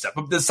spoiling stuff,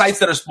 but the sites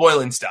that are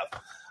spoiling stuff.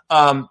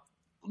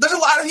 There's a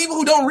lot of people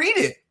who don't read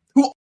it,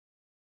 who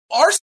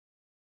are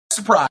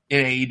surprised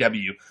in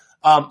AEW.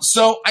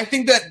 So I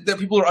think that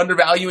people are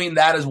undervaluing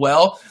that as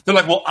well. They're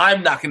like, well,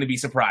 I'm not going to be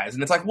surprised.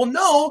 And it's like, well,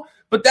 no,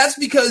 but that's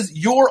because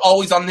you're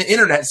always on the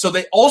internet. So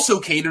they also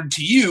catered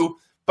to you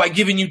by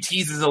giving you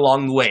teases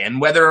along the way.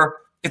 And whether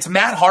it's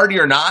Matt Hardy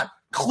or not,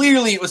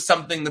 clearly it was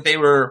something that they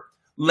were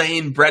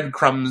laying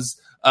breadcrumbs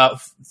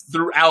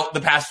throughout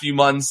the past few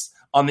months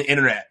on the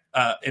internet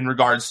in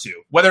regards to.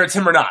 Whether it's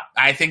him or not,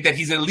 I think that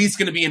he's at least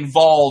going to be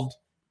involved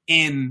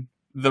in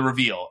the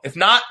reveal. If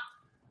not,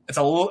 it's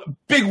a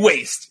big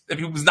waste if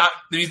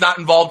he's not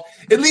involved,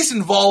 at least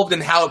involved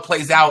in how it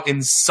plays out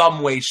in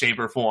some way, shape,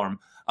 or form.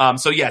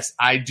 So yes,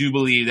 I do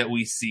believe that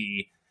we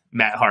see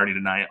Matt Hardy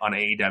tonight on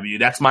AEW.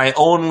 That's my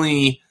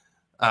only,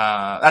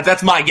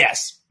 that's my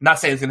guess. I'm not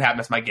saying it's going to happen.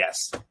 That's my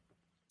guess.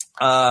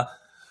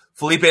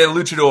 Felipe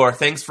Luchador,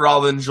 thanks for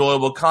all the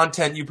enjoyable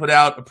content you put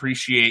out.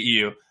 Appreciate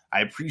you.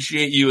 I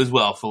appreciate you as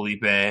well,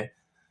 Felipe.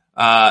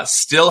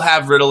 Still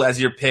have Riddle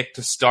as your pick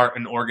to start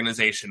an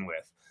organization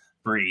with.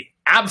 Bree.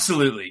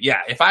 Absolutely.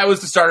 Yeah. If I was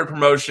to start a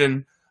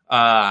promotion,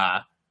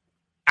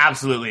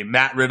 absolutely.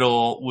 Matt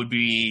Riddle would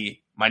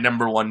be my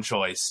number one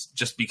choice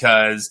just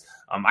because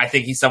I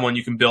think he's someone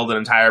you can build an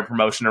entire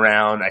promotion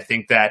around. I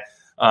think that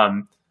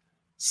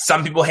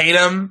some people hate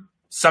him.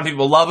 Some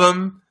people love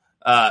him.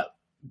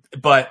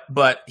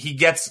 But he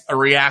gets a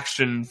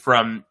reaction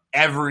from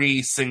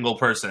every single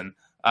person.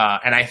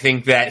 And I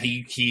think that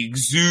he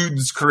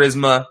exudes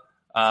charisma.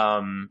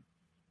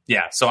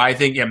 So I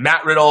think,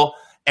 Matt Riddle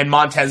and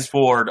Montez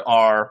Ford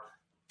are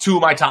two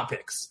of my top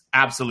picks.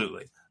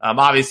 Absolutely.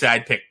 Obviously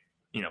I'd pick,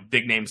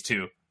 big names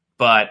too,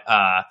 but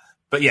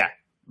yeah,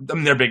 I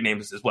mean, they're big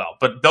names as well,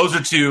 but those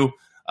are two,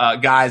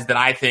 guys that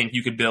I think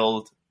you could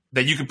build,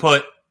 that you could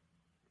put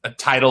a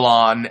title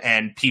on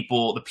and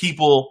the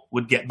people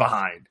would get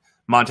behind.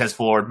 Montez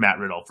Ford, Matt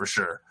Riddle for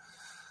sure.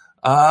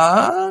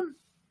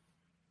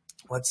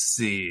 Let's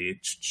see.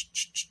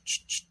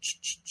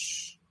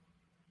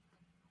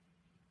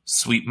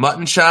 Sweet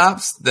mutton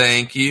chops.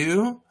 Thank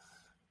you.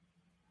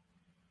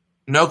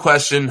 No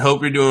question.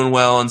 Hope you're doing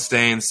well and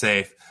staying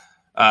safe.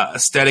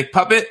 Aesthetic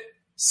Puppet.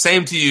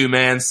 Same to you,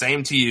 man.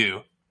 Same to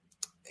you.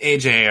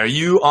 AJ, are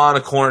you on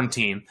a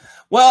quarantine?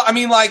 Well, I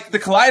mean, the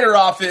Collider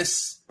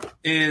office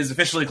is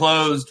officially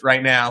closed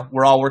right now.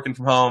 We're all working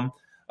from home.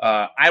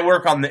 I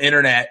work on the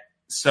internet,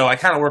 so I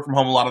kind of work from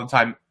home a lot of the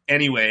time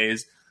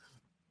anyways.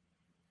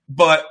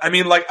 But, I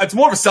mean, it's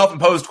more of a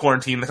self-imposed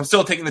quarantine. I'm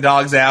still taking the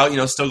dogs out,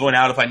 still going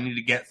out if I need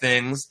to get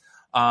things.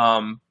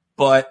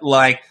 But,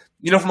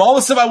 from all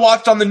the stuff I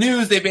watched on the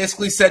news, they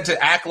basically said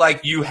to act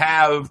like you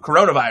have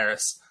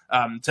coronavirus,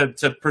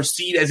 to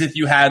proceed as if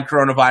you had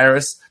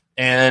coronavirus.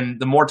 And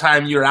the more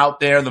time you're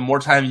out there, the more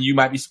time you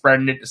might be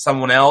spreading it to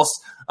someone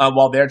else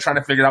while they're trying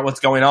to figure out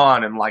what's going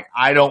on. And,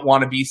 I don't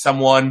want to be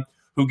someone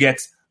who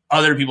gets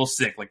other people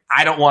sick.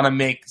 I don't want to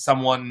make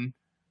someone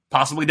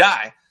possibly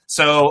die.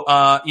 So,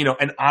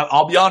 and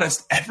I'll be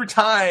honest, every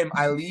time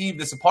I leave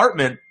this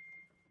apartment,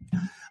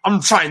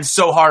 I'm trying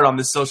so hard on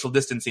this social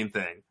distancing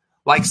thing.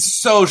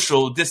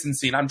 Social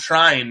distancing. I'm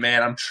trying,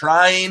 man. I'm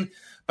trying,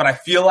 but I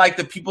feel like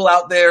the people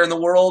out there in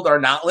the world are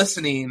not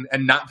listening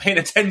and not paying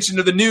attention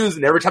to the news.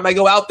 And every time I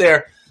go out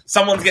there,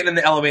 someone's getting in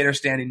the elevator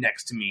standing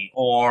next to me,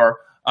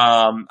 or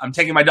I'm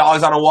taking my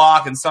dogs on a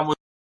walk and someone's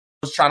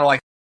trying to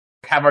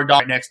have our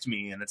dog next to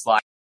me. And it's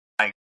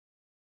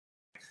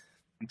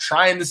I'm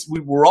trying this.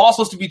 We're all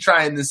supposed to be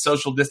trying this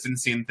social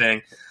distancing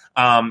thing.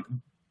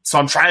 So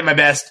I'm trying my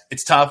best.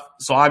 It's tough.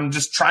 So I'm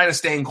just trying to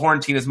stay in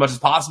quarantine as much as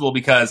possible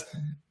because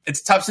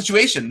it's a tough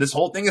situation. This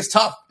whole thing is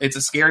tough. It's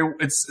a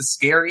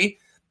scary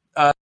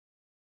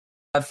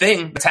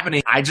thing that's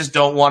happening. I just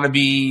don't want to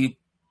be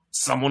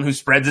someone who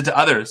spreads it to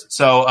others.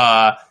 So,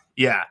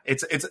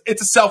 it's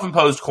a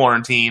self-imposed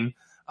quarantine.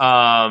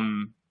 But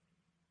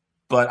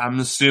I'm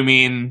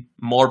assuming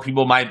more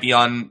people might be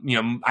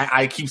on,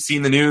 I keep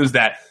seeing the news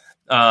that,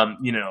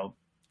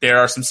 there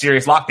are some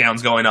serious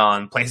lockdowns going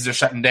on. Places are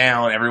shutting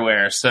down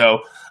everywhere. So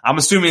I'm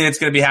assuming it's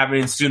going to be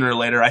happening sooner or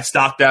later. I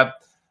stocked up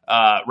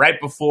right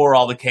before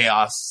all the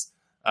chaos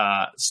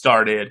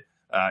started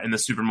in the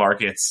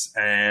supermarkets.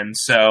 And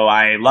so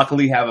I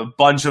luckily have a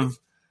bunch of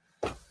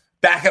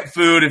backup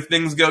food if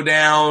things go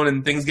down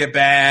and things get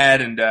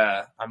bad. And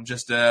I'm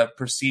just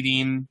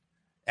proceeding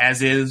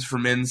as is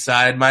from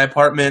inside my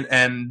apartment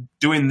and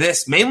doing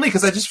this mainly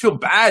because I just feel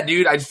bad,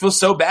 dude. I just feel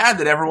so bad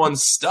that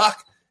everyone's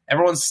stuck.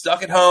 Everyone's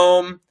stuck at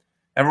home.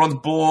 Everyone's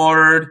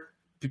bored.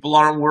 people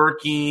aren't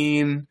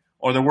working,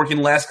 or they're working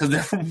less because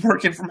they're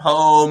working from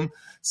home.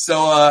 So,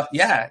 I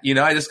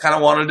just kind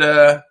of wanted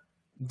to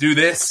do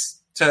this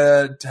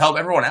to help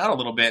everyone out a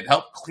little bit,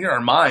 help clear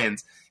our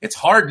minds. It's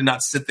hard to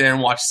not sit there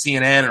and watch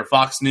CNN or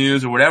Fox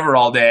News or whatever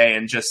all day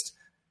and just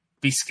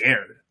be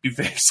scared, be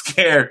very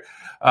scared.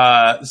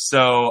 I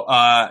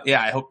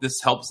hope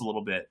this helps a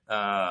little bit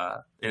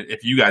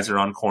if you guys are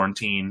on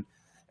quarantine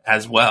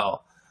as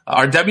well.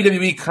 Are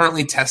WWE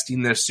currently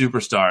testing their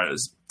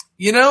superstars?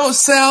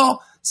 Sal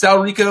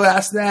Rico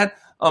asked that.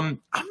 I'm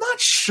not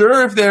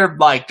sure if they're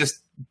like just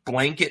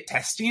blanket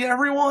testing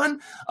everyone.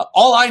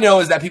 All I know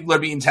is that people are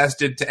being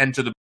tested to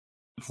enter the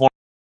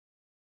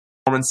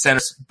performance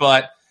centers,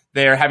 but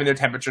they're having their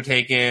temperature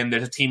taken.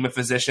 There's a team of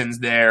physicians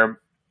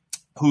there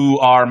who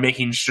are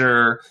making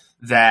sure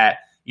that,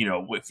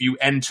 if you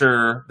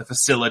enter the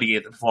facility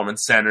at the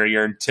performance center,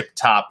 you're in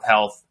tip-top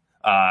health,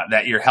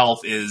 that your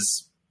health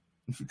is,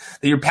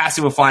 that you're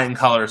passing with flying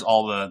colors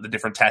all the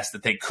different tests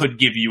that they could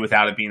give you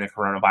without it being a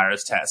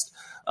coronavirus test.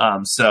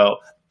 So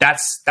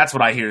that's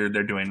what I hear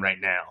they're doing right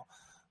now.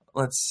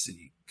 Let's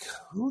see.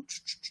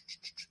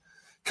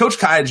 Coach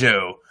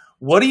Kaijo,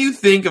 what do you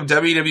think of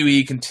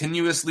WWE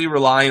continuously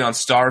relying on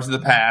stars of the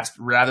past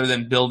rather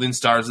than building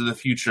stars of the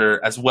future,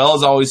 as well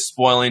as always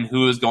spoiling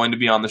who is going to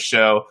be on the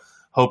show,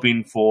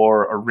 hoping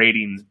for a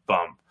ratings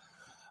bump?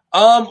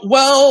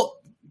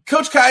 Well,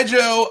 Coach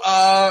Kaijo,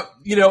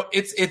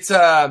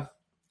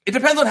 it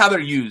depends on how they're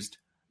used.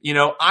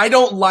 I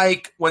don't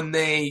like when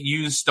they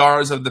use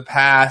stars of the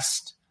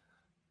past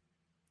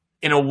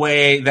in a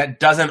way that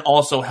doesn't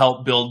also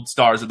help build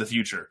stars of the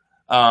future.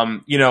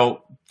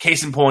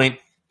 Case in point,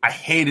 I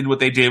hated what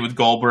they did with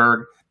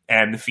Goldberg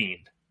and The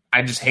Fiend.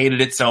 I just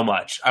hated it so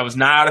much. I was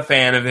not a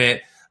fan of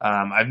it.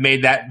 I've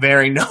made that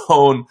very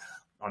known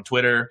on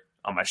Twitter,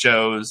 on my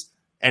shows,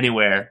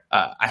 anywhere.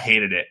 I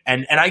hated it.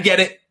 And I get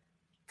it,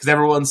 because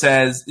everyone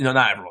says,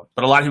 not everyone,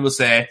 but a lot of people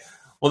say,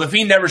 well, The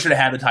Fiend never should have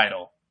had the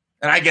title.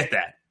 And I get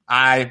that.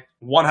 I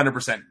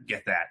 100%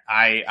 get that.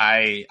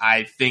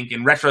 I think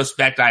in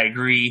retrospect, I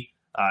agree.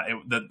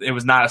 It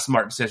was not a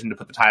smart decision to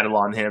put the title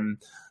on him,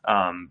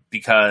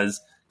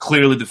 because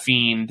clearly The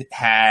Fiend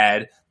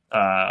had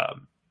a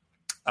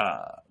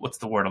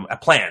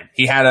plan.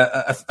 He had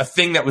a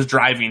thing that was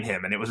driving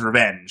him, and it was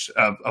revenge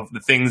of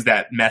the things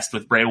that messed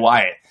with Bray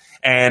Wyatt.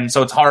 And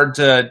so it's hard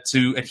to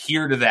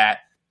adhere to that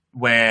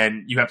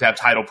when you have to have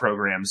title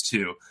programs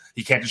too.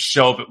 You can't just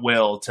show up at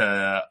will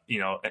to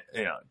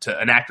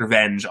enact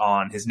revenge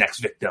on his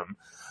next victim.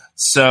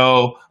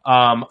 So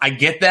I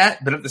get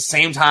that, but at the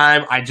same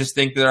time, I just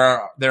think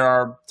there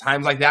are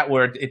times like that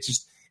where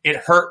it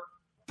hurt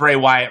Bray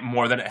Wyatt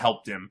more than it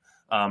helped him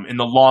in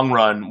the long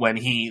run when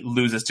he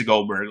loses to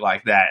Goldberg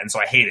like that. And so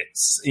I hate it.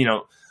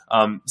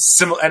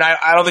 Similar, and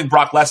I don't think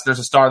Brock Lesnar's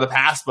a star of the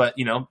past, but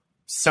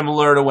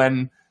similar to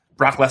when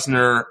Brock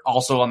Lesnar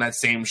also on that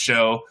same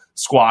show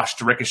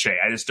squashed Ricochet.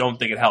 I just don't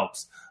think it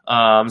helps.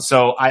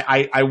 So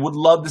I would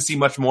love to see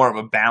much more of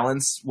a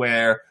balance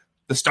where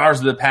the stars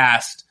of the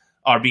past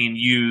are being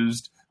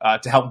used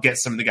to help get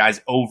some of the guys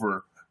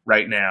over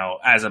right now,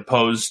 as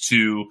opposed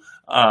to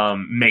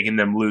making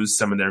them lose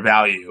some of their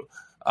value.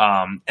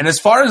 And as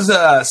far as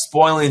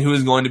spoiling who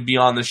is going to be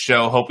on the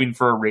show, hoping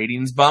for a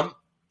ratings bump,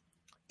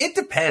 it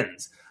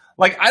depends.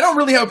 Like, I don't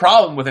really have a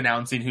problem with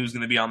announcing who's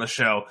going to be on the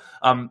show.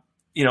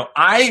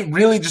 I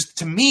really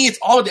to me, it's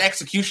all the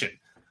execution.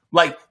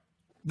 Like,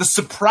 the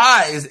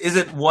surprise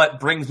isn't what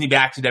brings me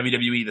back to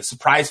WWE. The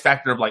surprise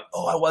factor of like,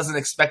 oh, I wasn't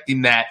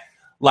expecting that,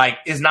 like,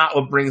 is not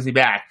what brings me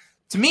back.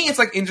 To me, it's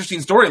like interesting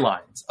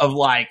storylines of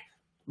like,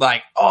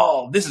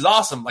 oh, this is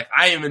awesome. Like,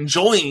 I am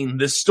enjoying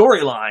this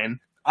storyline.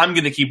 I'm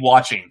going to keep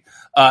watching.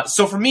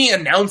 So for me,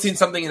 announcing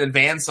something in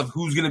advance of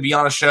who's going to be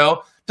on a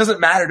show doesn't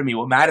matter to me.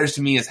 What matters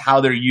to me is how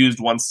they're used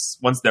once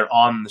they're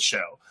on the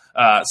show.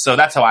 So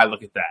that's how I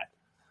look at that.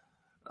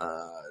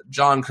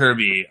 John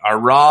Kirby, are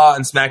Raw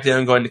and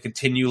SmackDown going to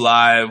continue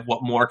live?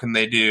 What more can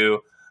they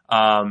do?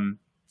 I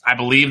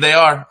believe they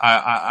are.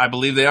 I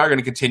believe they are going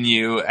to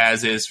continue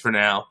as is for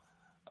now.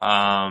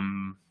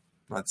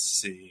 Let's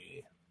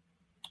see.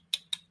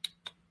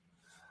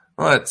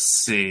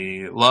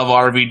 Love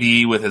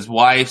RVD with his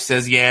wife,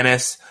 says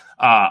Yanis.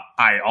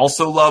 I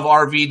also love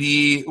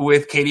RVD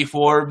with Katie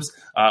Forbes.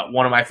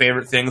 One of my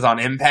favorite things on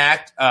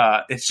Impact.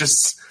 It's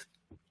just,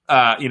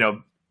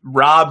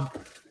 Rob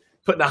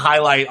putting a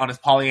highlight on his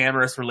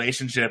polyamorous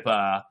relationship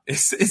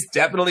is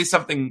definitely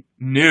something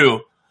new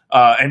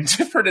and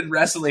different in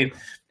wrestling.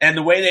 And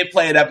the way they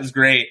play it up is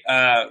great.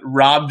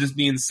 Rob just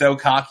being so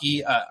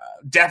cocky.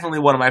 Definitely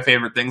one of my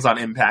favorite things on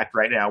Impact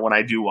right now when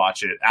I do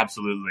watch it.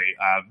 Absolutely.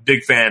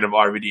 Big fan of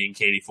RVD and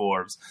Katie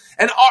Forbes.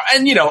 And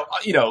RVD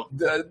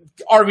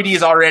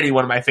is already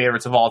one of my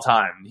favorites of all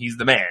time. He's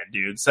the man,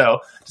 dude. So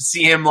to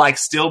see him like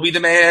still be the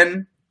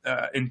man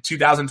in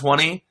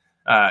 2020,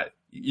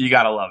 you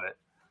gotta love it.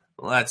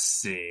 Let's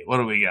see. What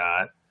do we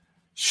got?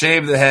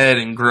 Shave the head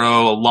and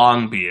grow a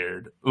long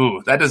beard.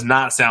 Ooh, that does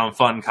not sound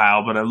fun,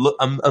 Kyle, but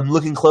I'm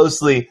looking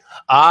closely.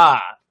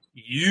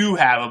 You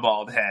have a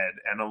bald head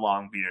and a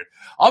long beard.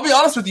 I'll be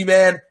honest with you,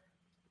 man.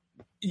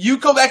 you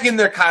go back in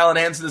there, Kyle, and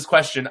answer this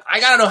question.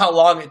 I got to know how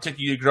long it took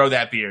you to grow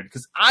that beard,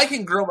 because I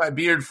can grow my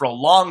beard for a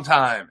long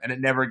time, and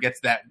it never gets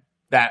that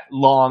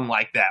long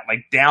like that,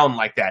 like down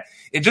like that.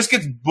 It just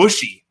gets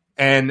bushy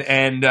and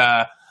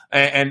not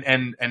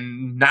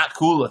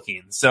cool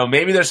looking. So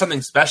maybe there's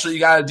something special you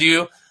got to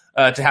do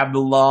to have the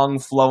long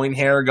flowing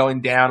hair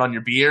going down on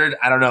your beard.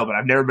 I don't know, but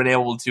I've never been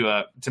able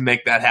to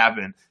make that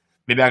happen.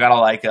 Maybe I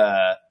got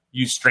to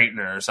use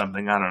straightener or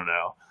something. I don't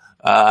know.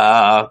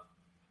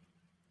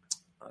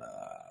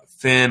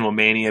 Finn, will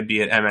Mania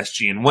be at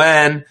MSG and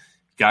when?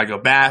 Gotta go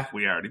back.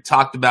 We already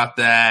talked about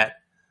that.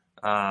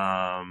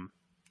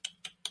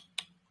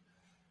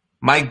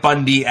 Mike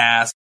Bundy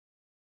asks,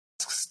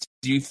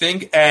 do you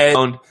think Edge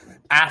owned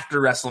after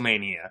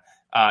WrestleMania?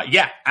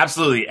 Yeah,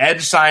 absolutely.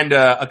 Edge signed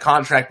a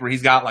contract where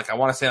he's got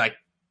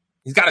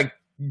he's got a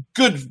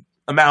good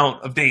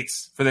amount of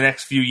dates for the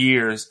next few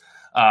years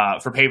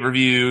for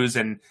pay-per-views.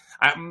 And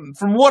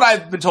from what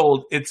I've been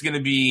told, it's going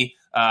to be,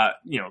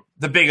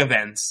 the big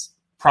events.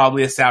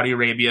 Probably a Saudi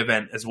Arabia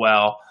event as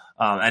well.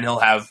 And he'll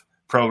have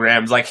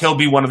programs. He'll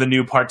be one of the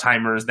new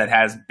part-timers that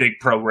has big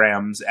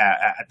programs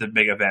at the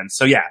big events.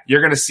 So yeah,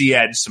 you're going to see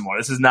Edge some more.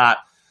 This is not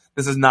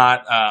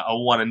a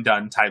one and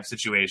done type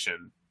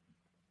situation.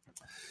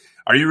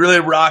 Are you really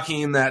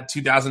rocking that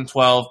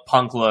 2012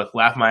 Punk look?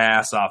 Laugh my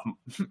ass off,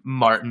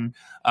 Martin.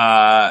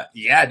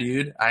 Yeah,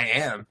 dude, I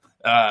am.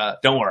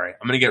 Don't worry.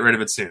 I'm going to get rid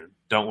of it soon.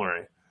 Don't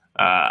worry.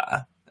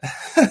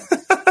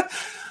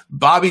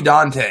 Bobby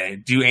Dante,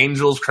 do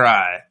angels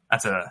cry?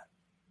 It's a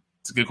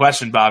good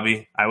question,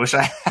 Bobby. I wish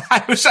I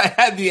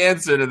had the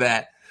answer to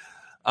that.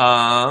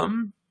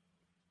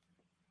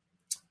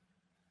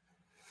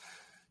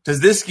 Does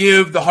this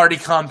give the Hardy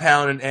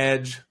compound an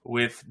edge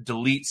with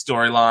delete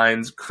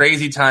storylines?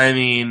 Crazy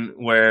timing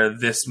where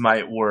this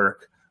might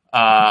work.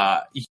 Yeah,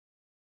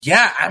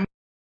 I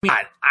mean,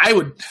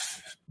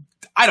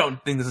 I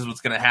don't think this is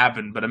what's going to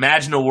happen, but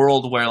imagine a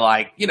world where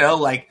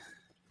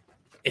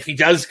if he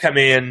does come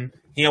in,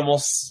 he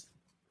almost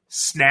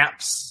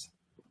snaps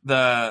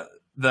the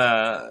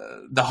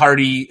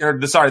Hardy the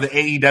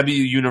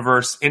AEW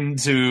universe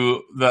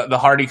into the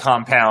Hardy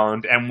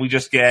compound, and we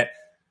just get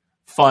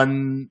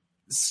fun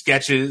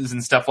sketches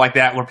and stuff like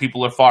that where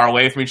people are far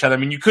away from each other. I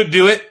mean, you could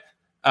do it.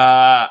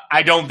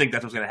 I don't think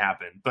that's what's going to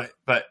happen, but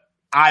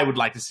I would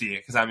like to see it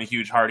because I'm a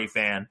huge Hardy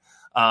fan.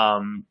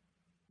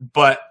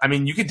 But I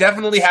mean, you could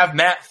definitely have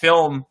Matt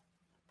film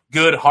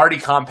good Hardy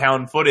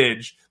compound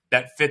footage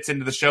that fits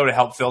into the show to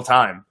help fill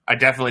time. I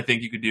definitely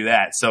think you could do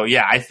that. So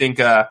yeah, I think,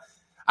 I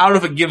don't know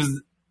if it gives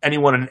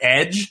anyone an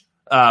edge,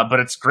 but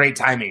it's great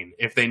timing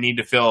if they need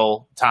to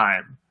fill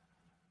time.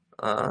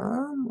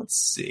 Let's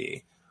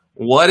see.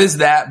 What is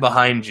that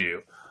behind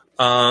you?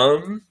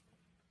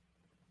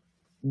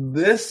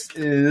 This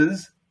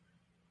is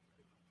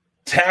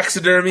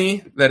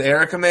taxidermy that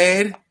Erica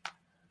made.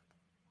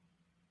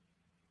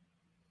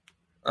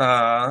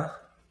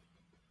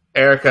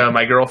 Erica,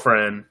 my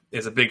girlfriend,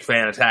 is a big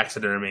fan of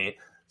taxidermy,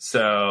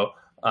 so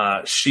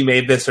she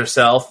made this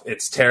herself.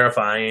 It's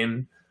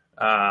terrifying,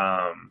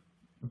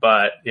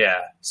 but yeah.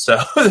 So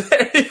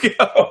there you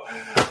go.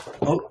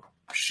 Oh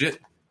shit!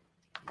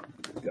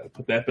 Got to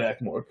put that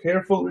back more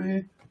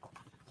carefully.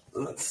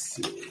 Let's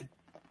see.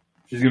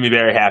 She's gonna be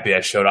very happy I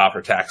showed off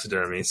her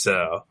taxidermy.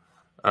 So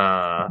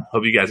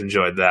hope you guys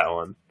enjoyed that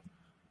one.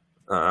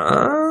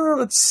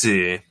 Let's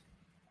see.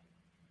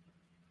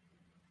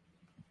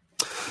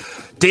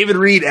 David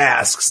Reed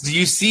asks, do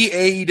you see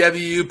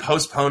AEW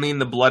postponing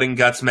the Blood and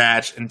Guts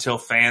match until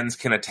fans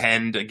can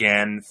attend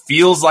again?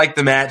 Feels like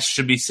the match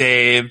should be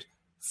saved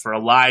for a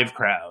live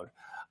crowd.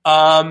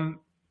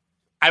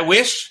 I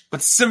wish,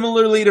 but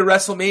similarly to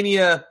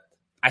WrestleMania,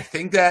 I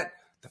think that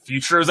the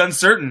future is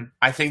uncertain.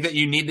 I think that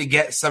you need to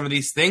get some of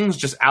these things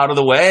just out of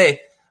the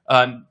way,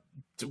 to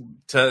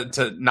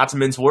not to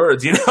mince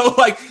words, you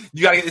got to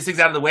get these things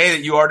out of the way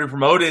that you already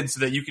promoted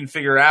so that you can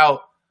figure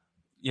out,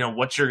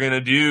 what you're going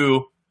to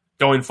do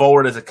going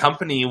forward as a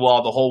company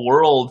while the whole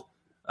world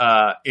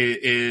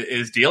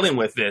is dealing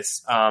with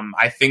this.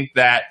 I think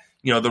that,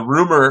 the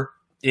rumor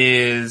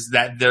is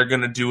that they're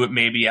going to do it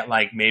maybe at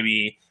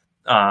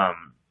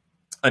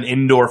an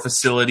indoor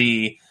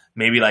facility,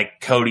 maybe like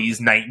Cody's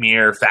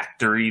Nightmare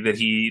Factory that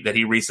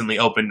he recently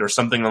opened or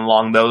something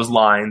along those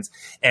lines,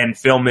 and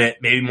film it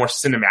maybe more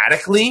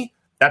cinematically.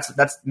 That's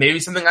maybe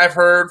something I've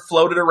heard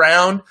floated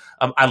around.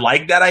 I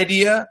like that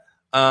idea.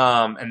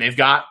 And they've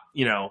got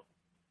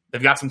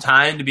some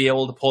time to be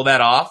able to pull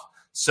that off.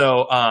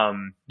 So,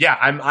 yeah,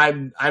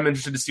 I'm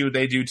interested to see what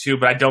they do too,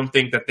 but I don't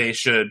think that they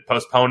should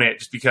postpone it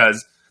just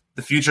because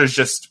the future is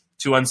just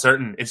too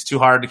uncertain. It's too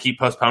hard to keep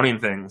postponing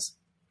things.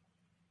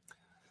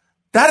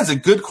 That is a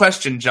good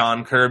question,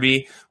 John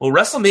Kirby. Will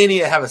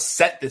WrestleMania have a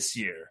set this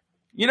year?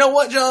 You know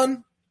what,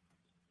 John?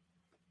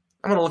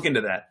 I'm going to look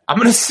into that. I'm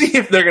going to see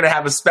if they're going to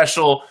have a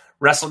special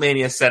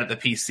WrestleMania set at the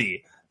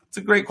PC. It's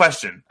a great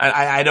question.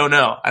 I don't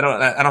know. I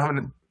don't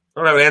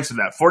have an answer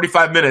to that.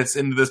 45 minutes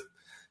into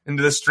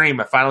this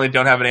stream, I finally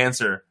don't have an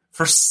answer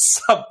for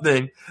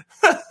something.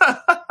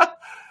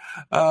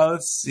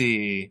 Let's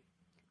see.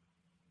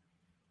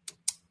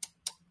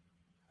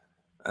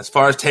 As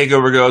far as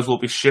TakeOver goes, we'll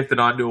be shifted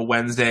onto a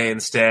Wednesday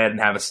instead and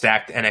have a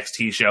stacked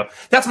NXT show.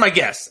 That's my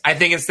guess. I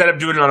think instead of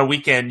doing it on a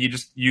weekend,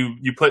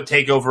 you put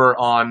TakeOver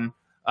on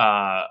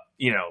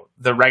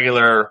the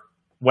regular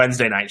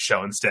Wednesday night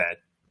show instead.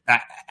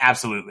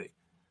 Absolutely.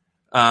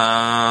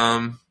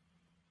 CT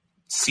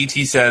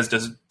says,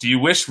 do you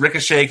wish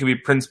Ricochet could be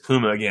Prince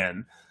Puma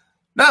again?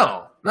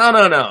 No.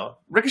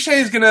 Ricochet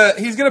is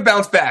he's gonna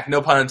bounce back.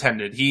 No pun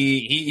intended.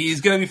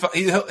 He's gonna be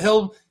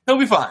he'll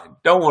be fine.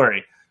 Don't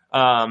worry.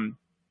 Don't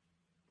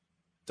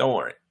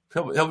worry.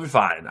 He'll be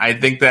fine. I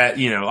think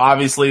that,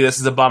 obviously this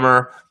is a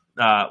bummer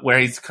where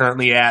he's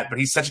currently at, but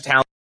he's such a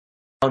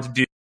talented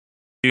dude.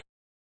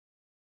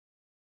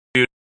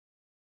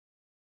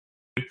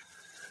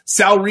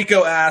 Sal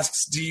Rico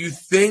asks, do you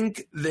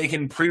think they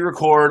can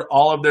pre-record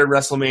all of their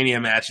WrestleMania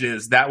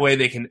matches? That way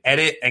they can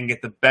edit and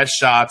get the best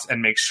shots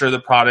and make sure the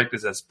product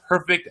is as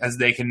perfect as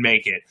they can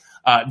make it.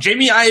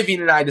 Jamie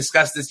Iovine and I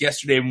discussed this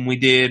yesterday when we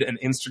did an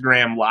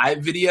Instagram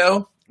live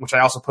video, which I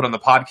also put on the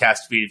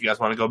podcast feed if you guys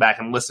want to go back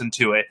and listen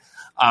to it.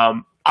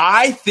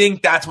 I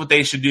think that's what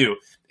they should do.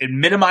 It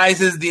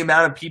minimizes the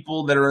amount of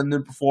people that are in the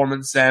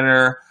Performance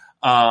Center.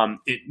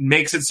 It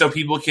makes it so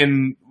people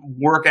can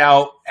work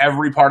out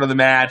every part of the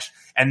match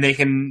and they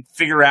can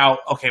figure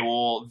out, okay,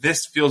 well,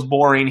 this feels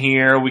boring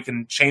here. We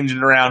can change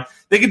it around.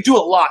 They could do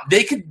a lot.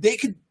 They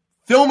could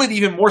film it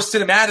even more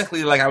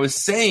cinematically, like I was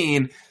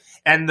saying,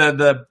 and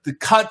the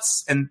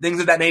cuts and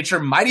things of that nature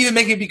might even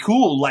make it be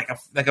cool, like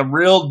a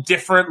real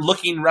different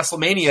looking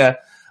WrestleMania.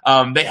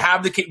 They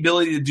have the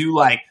capability to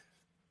do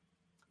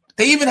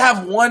they even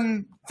have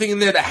one thing in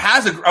there that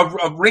has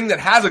a ring that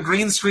has a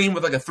green screen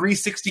with like a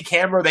 360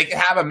 camera. They can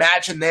have a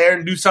match in there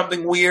and do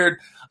something weird.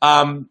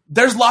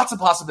 There's lots of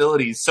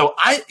possibilities. So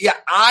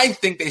I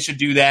think they should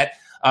do that.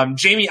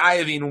 Jamie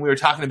Iovine, when we were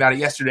talking about it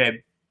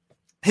yesterday,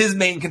 his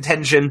main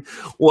contention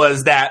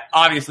was that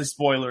obviously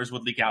spoilers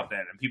would leak out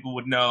then and people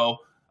would know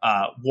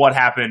what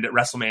happened at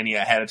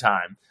WrestleMania ahead of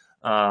time.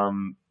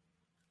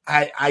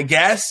 I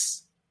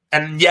guess,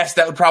 and yes,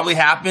 that would probably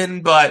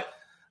happen, but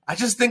I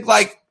just think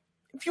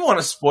if you want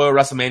to spoil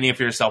WrestleMania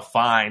for yourself,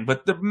 fine.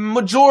 But the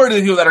majority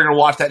of the people that are going to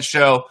watch that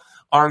show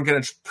aren't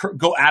going to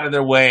go out of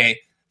their way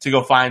to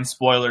go find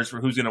spoilers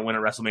for who's going to win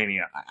at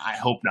WrestleMania. I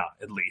hope not,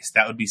 at least.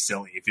 That would be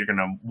silly if you're going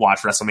to watch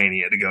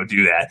WrestleMania to go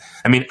do that.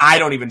 I mean, I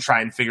don't even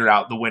try and figure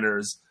out the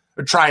winners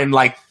or try and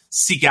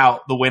seek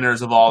out the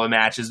winners of all the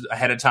matches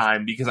ahead of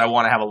time because I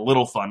want to have a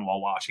little fun while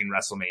watching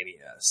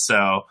WrestleMania.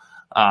 So,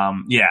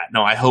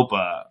 I hope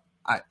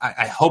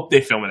I hope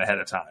they film it ahead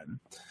of time.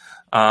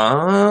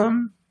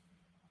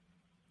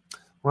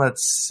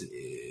 Let's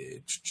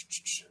see.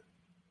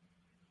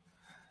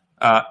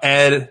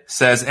 Ed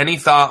says, any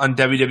thought on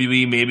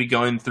WWE maybe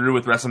going through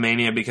with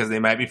WrestleMania because they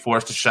might be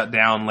forced to shut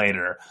down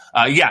later?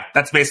 Yeah,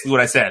 that's basically what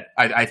I said.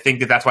 I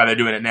think that's why they're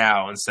doing it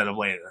now instead of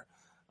later.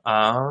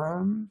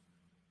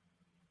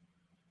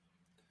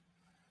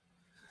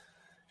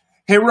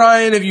 Hey,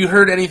 Ryan, have you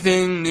heard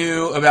anything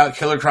new about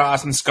Killer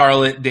Kross and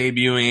Scarlett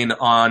debuting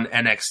on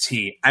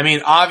NXT? I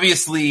mean,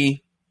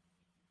 obviously,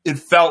 it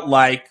felt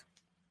like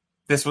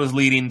this was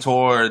leading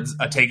towards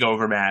a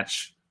takeover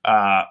match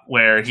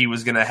where he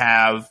was going to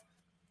have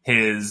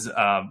his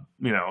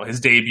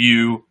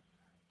debut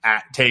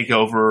at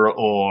TakeOver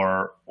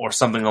or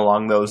something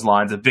along those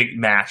lines, a big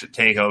match at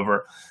TakeOver.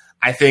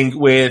 I think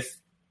with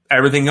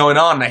everything going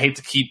on, and I hate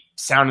to keep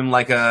sounding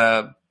like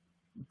a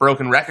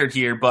broken record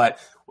here, but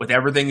with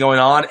everything going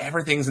on,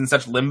 everything's in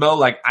such limbo.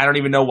 I don't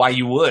even know why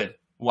you would.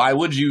 Why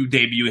would you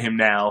debut him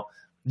now?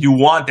 You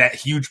want that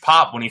huge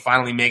pop when he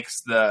finally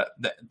makes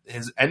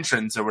his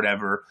entrance or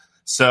whatever.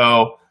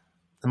 So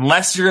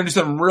unless you're going to do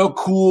something real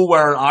cool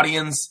where an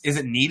audience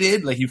isn't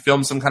needed, like you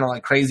film some kind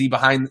of crazy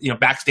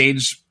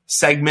backstage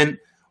segment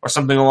or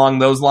something along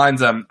those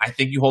lines, I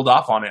think you hold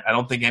off on it. I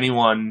don't think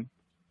anyone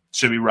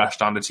should be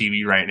rushed onto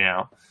TV right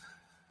now.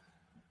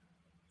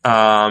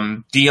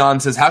 Dion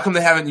says, how come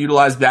they haven't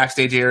utilized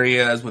backstage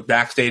areas with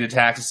backstage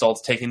attacks,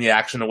 assaults, taking the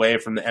action away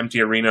from the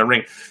empty arena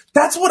ring?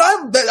 That's what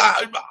I've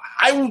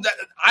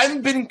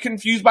been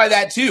confused by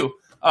that too.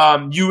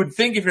 You would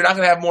think if you're not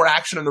going to have more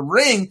action in the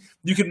ring,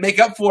 you could make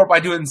up for it by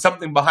doing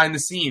something behind the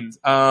scenes.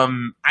 I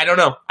don't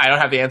know. I don't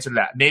have the answer to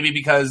that. Maybe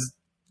because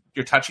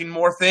you're touching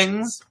more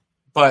things,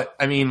 but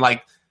I mean,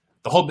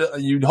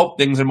 you'd hope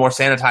things are more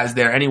sanitized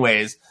there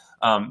anyways.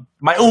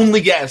 My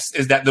only guess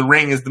is that the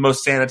ring is the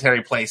most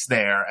sanitary place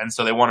there, and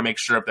so they want to make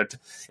sure if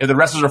the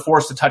wrestlers are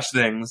forced to touch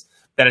things,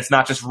 that it's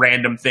not just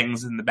random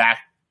things in the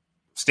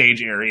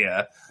backstage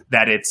area,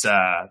 that it's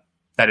the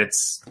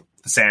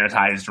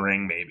sanitized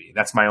ring. Maybe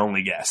that's my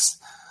only guess.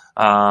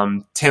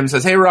 Tim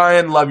says, "Hey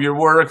Ryan, love your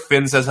work."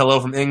 Finn says, "Hello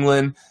from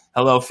England."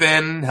 Hello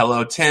Finn.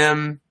 Hello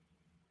Tim.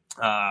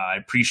 I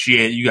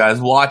appreciate you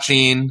guys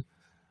watching.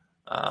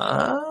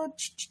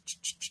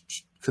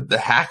 Could the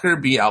hacker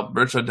be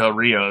Alberto Del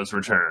Rio's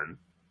return?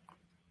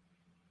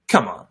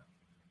 Come on.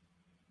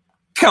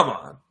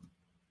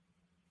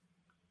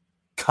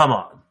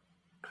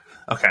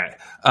 Okay.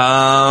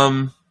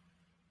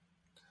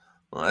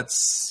 Let's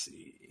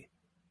see.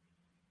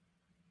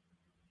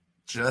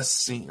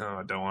 just seen. Oh,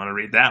 I don't want to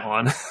read that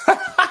one.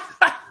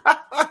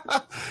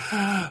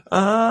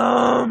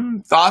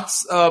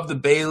 Thoughts of the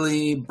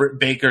Bayley Britt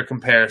Baker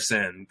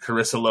comparison?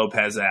 Carissa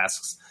Lopez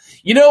asks.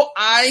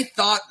 I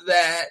thought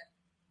that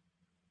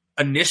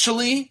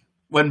initially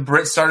when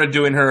Britt started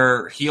doing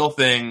her heel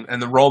thing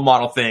and the role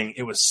model thing,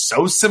 it was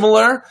so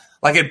similar.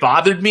 Like, it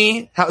bothered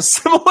me how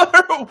similar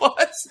it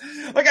was.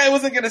 Like, I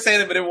wasn't going to say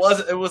that, but it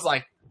was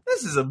like,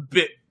 this is a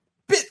bit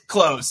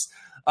close.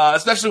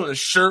 Especially when the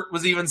shirt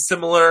was even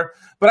similar.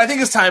 But I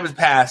think as time has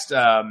passed,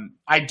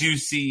 I do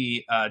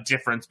see a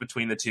difference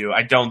between the two.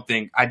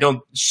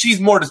 She's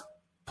more just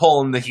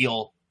pulling the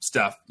heel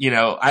stuff.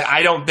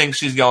 I don't think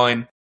she's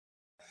going.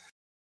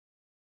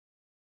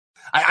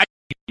 I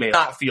may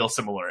not feel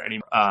similar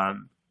anymore.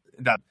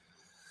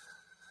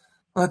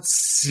 Let's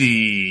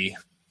see.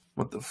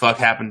 What the fuck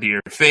happened to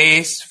your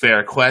face?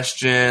 Fair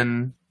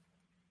question.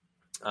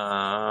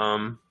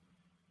 I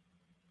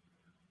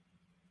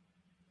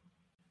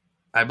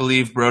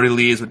believe Brody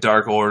Lee is with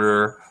Dark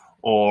Order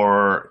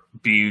or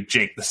be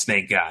Jake the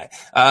Snake guy.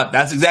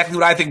 That's exactly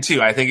what I think,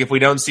 too. I think if we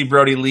don't see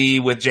Brody Lee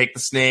with Jake the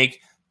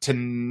Snake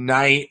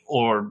tonight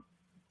or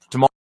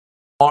tomorrow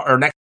or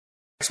next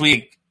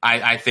week,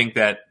 I think he's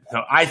going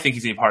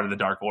to be part of the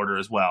Dark Order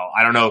as well.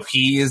 I don't know if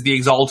he is the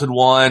Exalted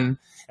One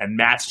and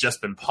Matt's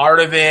just been part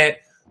of it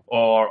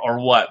or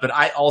what. But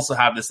I also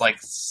have this like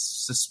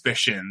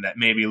suspicion that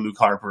maybe Luke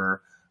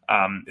Harper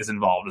is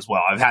involved as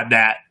well. I've had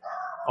that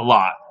a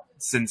lot,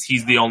 since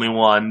he's the only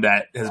one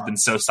that has been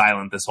so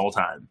silent this whole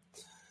time.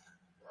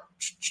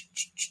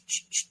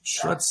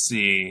 Let's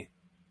see.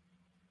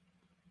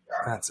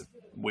 That's a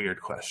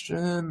weird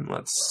question.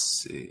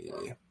 Let's see.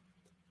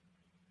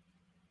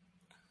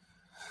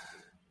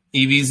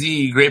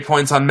 EVZ, great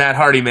points on Matt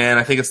Hardy, man.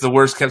 I think it's the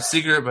worst kept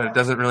secret, but it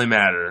doesn't really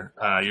matter.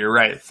 You're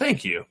right.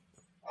 Thank you.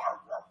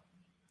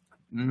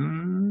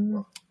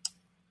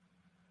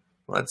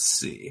 Let's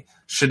see.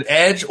 Should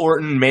Edge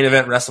Orton main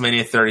event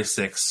WrestleMania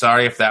 36?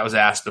 Sorry if that was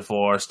asked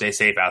before. Stay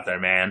safe out there,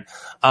 man.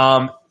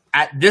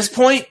 At this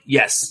point,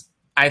 yes.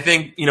 I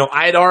think,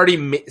 I had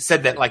already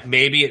said that, like,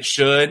 maybe it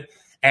should.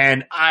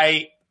 And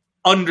I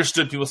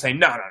understood people saying,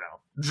 no.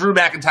 Drew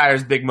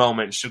McIntyre's big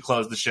moment should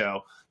close the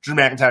show. Drew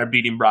McIntyre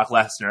beating Brock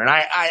Lesnar. And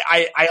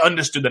I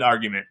understood that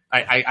argument.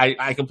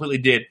 I completely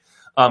did.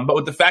 But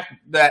with the fact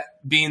that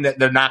being that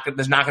there's not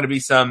going to be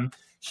some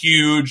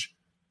huge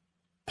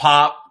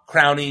pop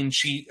crowning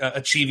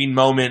achieving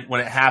moment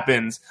when it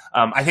happens,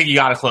 I think you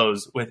got to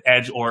close with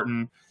Edge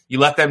Orton. You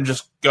let them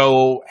just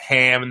go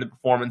ham in the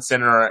Performance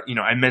Center.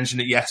 I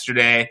mentioned it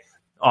yesterday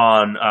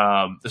on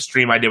the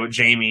stream I did with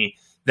Jamie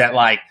that,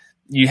 like,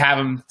 you have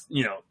him,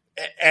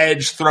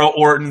 Edge throw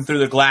Orton through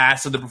the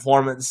glass of the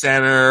Performance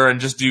Center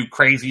and just do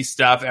crazy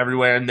stuff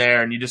everywhere in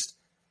there, and you just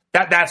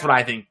that's what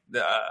I think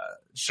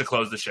should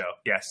close the show.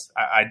 Yes,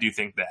 I do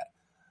think that.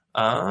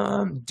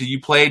 Do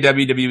you play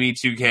WWE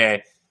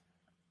 2K?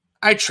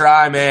 I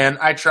try, man.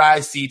 I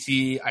try,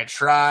 CT. I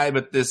try,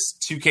 but this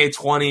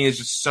 2K20 is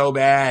just so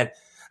bad.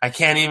 I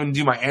can't even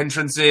do my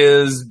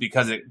entrances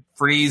because it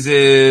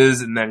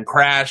freezes and then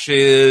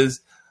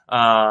crashes.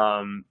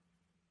 I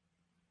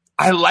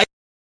like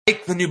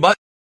the new buttons.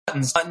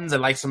 I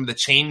like some of the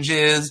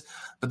changes,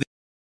 but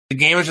the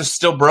game is just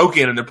still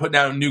broken, and they're putting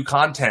out new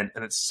content,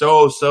 and it's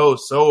so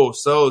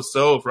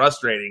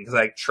frustrating because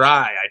I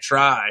try,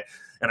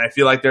 and I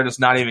feel like they're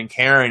just not even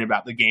caring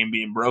about the game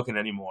being broken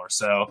anymore.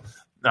 So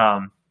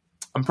I'm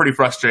pretty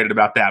frustrated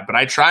about that, but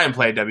I try and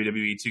play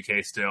WWE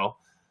 2K still.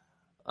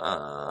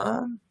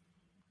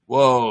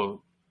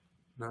 Whoa.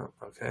 No,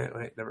 okay,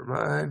 wait, never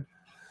mind.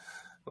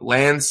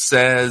 Lance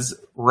says,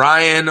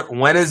 Ryan,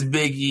 when is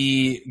Big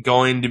E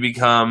going to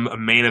become a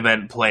main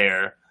event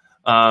player?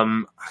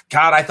 God,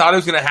 I thought it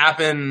was going to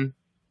happen.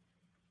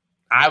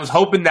 I was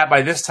hoping that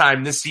by this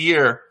time this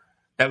year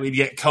that we'd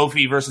get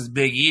Kofi versus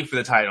Big E for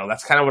the title.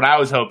 That's kind of what I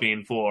was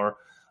hoping for.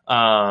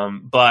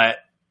 But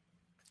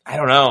I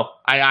don't know.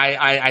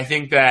 I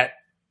think that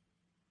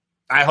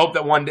I hope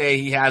that one day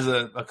he has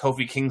a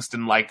Kofi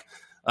Kingston like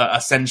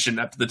ascension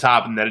up to the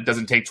top, and that it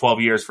doesn't take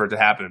 12 years for it to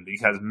happen,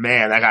 because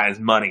man, that guy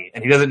has money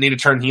and he doesn't need to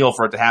turn heel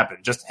for it to happen.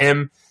 Just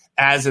him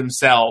as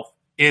himself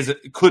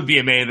could be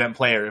a main event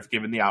player if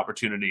given the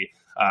opportunity.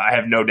 I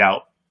have no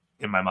doubt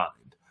in my mind.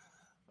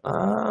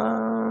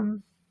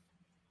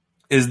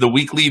 Is the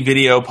weekly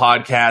video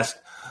podcast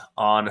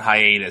on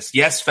hiatus?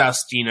 Yes,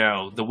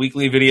 Faustino, the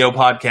weekly video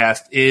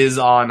podcast is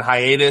on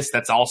hiatus.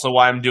 That's also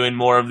why I'm doing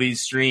more of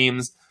these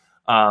streams.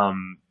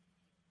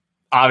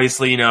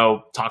 Obviously,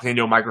 talking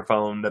into a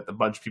microphone that a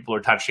bunch of people are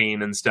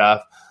touching and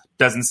stuff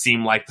doesn't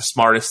seem like the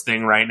smartest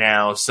thing right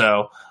now.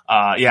 So,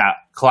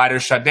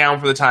 Collider's shut down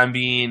for the time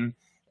being,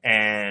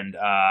 and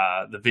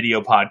the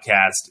video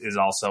podcast is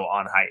also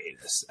on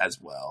hiatus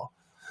as well.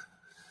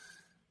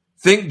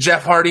 Think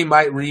Jeff Hardy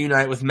might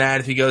reunite with Matt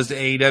if he goes to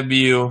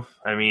AEW.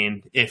 I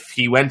mean, if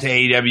he went to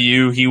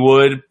AEW, he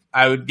would,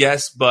 I would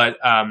guess. But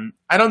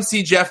I don't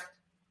see Jeff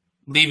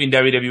leaving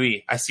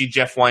WWE. I see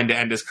Jeff wanting to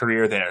end his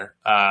career there.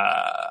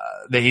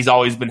 That he's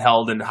always been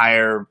held in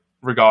higher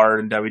regard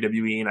in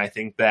WWE, and I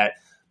think that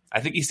I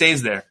think he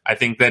stays there. I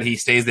think that he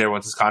stays there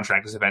once his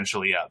contract is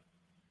eventually up.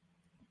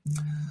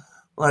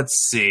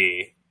 Let's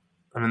see.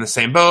 I'm in the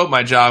same boat.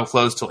 My job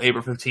closed till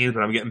April 15th,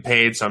 but I'm getting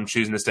paid, so I'm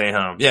choosing to stay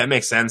home. Yeah, it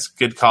makes sense.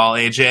 Good call,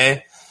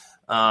 AJ.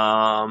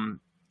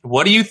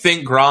 What do you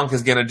think Gronk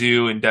is going to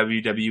do in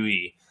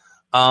WWE?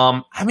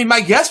 I mean,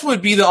 my guess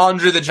would be the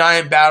Andre the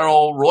Giant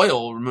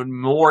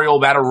Memorial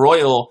Battle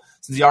Royal,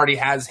 since he already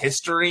has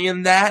history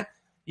in that,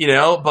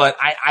 but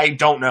I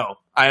don't know.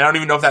 I don't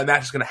even know if that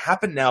match is going to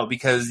happen now,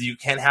 because you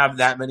can't have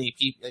that many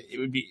people.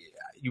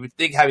 You would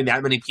think having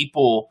that many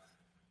people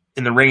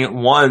in the ring at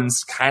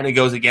once kind of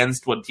goes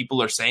against what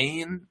people are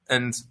saying,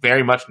 and it's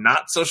very much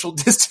not social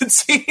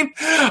distancing.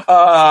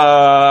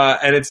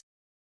 And it's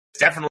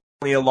definitely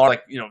a lot,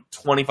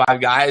 25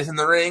 guys in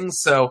the ring.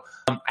 So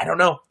I don't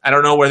know. I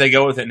don't know where they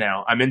go with it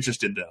now. I'm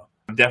interested, though.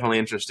 I'm definitely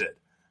interested.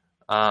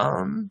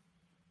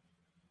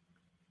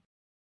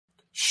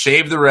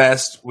 Shave the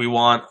rest. We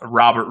want a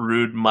Robert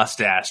Roode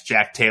mustache,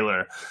 Jack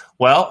Taylor.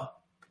 Well,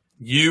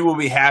 you will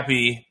be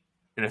happy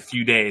in a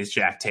few days,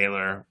 Jack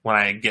Taylor, when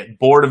I get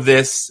bored of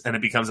this and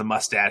it becomes a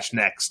mustache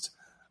next,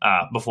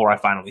 before I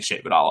finally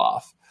shave it all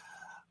off.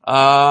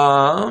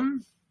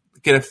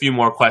 Get a few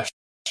more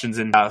questions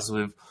in.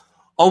 We've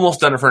almost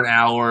done it for an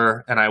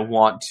hour, and I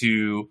want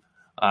to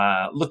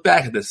look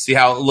back at this, see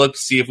how it looked,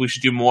 see if we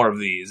should do more of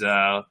these.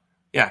 Let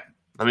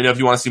me know if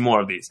you want to see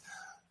more of these.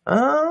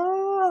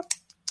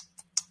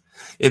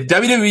 If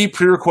WWE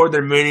pre-record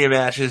their Mania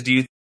matches, do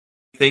you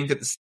think that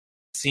the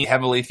scene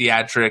heavily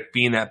theatric,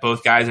 being that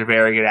both guys are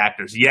very good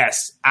actors?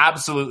 Yes,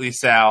 absolutely,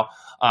 Sal.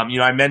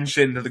 I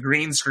mentioned the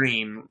green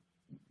screen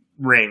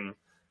ring.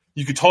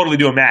 You could totally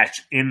do a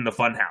match in the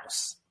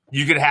Funhouse.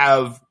 You could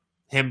have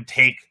him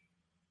take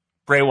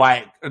Bray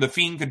Wyatt, or The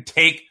Fiend could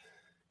take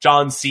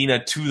John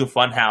Cena to the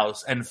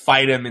Funhouse and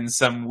fight him in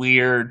some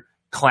weird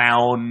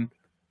clown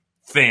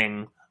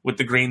thing with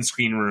the green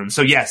screen room.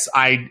 So yes,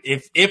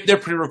 if they're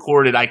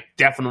pre-recorded, I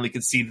definitely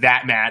could see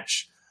that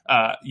match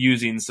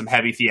using some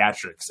heavy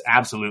theatrics.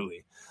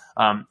 Absolutely.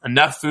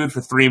 Enough food for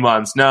 3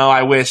 months. No,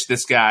 I wish,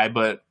 this guy,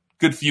 but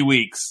good few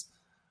weeks.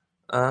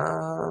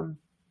 Bobby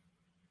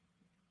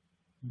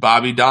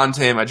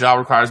Dante, my job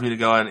requires me to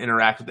go and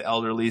interact with the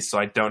elderly, so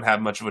I don't have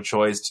much of a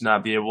choice to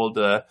not be able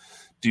to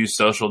do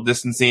social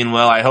distancing.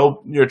 Well, I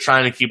hope you're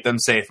trying to keep them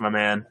safe, my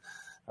man.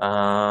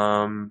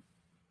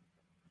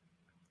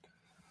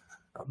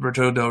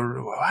 Alberto Del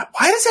Rio. Why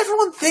does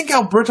everyone think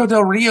Alberto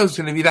Del Rio is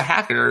going to be the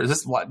hacker? Is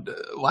this what?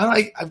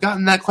 I've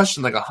gotten that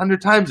question like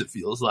 100 times. It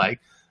feels like.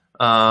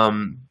 I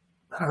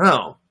don't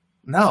know.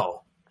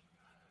 No.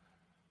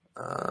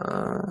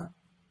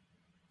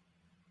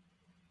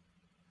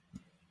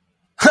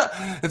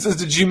 It says,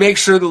 did you make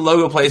sure the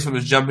logo placement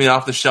was jumping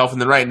off the shelf in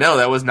the right? No,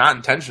 that was not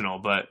intentional,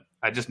 but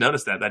I just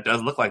noticed that. That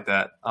does look like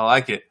that. I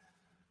like it.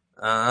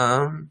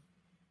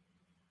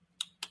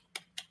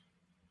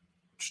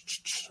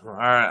 All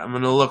right, I'm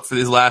going to look for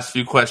these last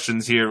few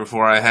questions here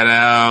before I head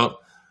out.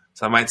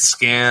 So I might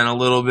scan a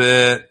little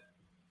bit.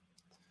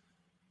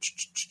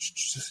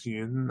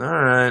 All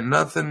right,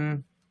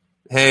 nothing.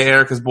 Hey,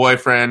 Erica's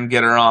boyfriend,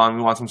 get her on.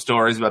 We want some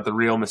stories about the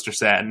real Mr.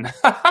 Satin.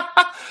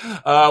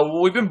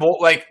 We've been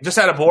just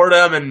out of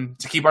boredom and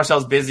to keep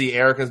ourselves busy.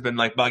 Erica's been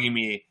bugging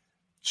me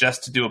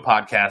just to do a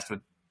podcast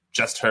with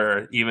just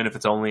her, even if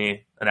it's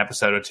only an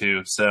episode or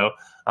two. So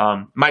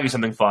might be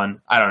something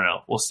fun. I don't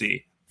know. We'll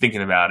see.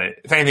 Thinking about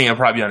it. If anything, I'll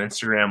probably be on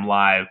Instagram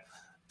Live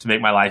to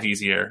make my life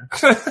easier.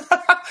 So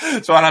I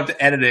don't have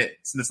to edit it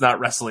since it's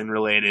not wrestling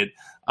related.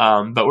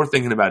 But we're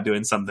thinking about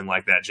doing something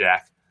like that,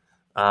 Jack.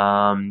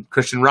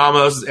 Christian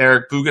Ramos is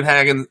Eric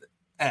Bugenhagen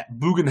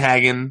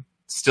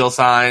still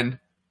signed.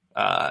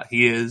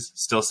 He is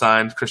still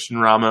signed. Christian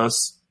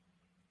Ramos.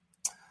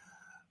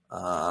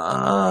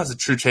 The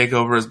True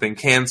Takeover has been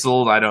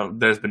canceled.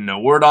 There's been no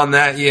word on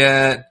that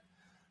yet.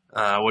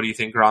 What do you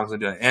think Gronk's going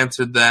to do? I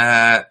answered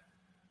that.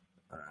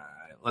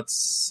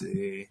 Let's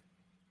see.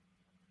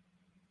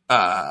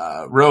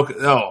 Roka.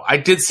 Oh, I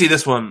did see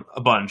this one a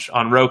bunch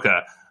on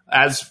Roka.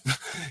 I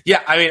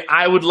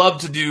would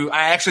love to do.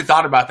 I actually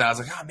thought about that. I was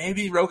like,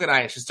 maybe Roka and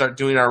I should start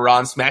doing our Raw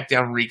and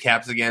SmackDown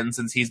recaps again,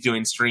 since he's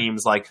doing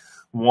streams.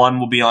 One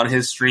will be on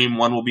his stream,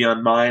 one will be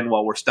on mine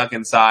while we're stuck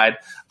inside.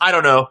 I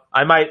don't know.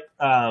 I might.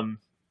 I'm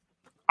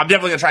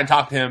definitely gonna try and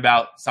talk to him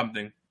about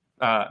something.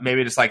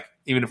 Maybe just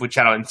even if we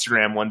chat on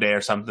Instagram one day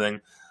or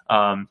something,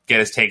 get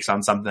his takes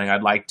on something.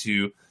 I'd like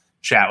to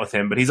chat with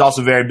him, but he's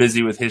also very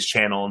busy with his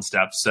channel and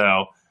stuff.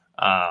 So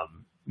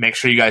make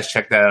sure you guys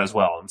check that out as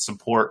well and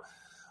support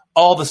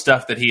all the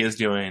stuff that he is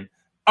doing.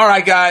 All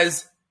right,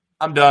 guys,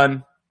 I'm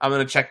done. I'm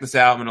going to check this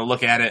out. I'm going to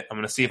look at it. I'm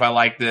going to see if I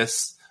like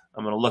this.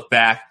 I'm going to look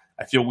back.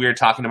 I feel weird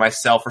talking to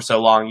myself for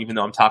so long, even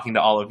though I'm talking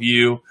to all of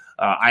you.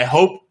 I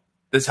hope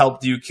this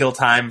helped you kill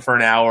time for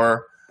an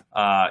hour.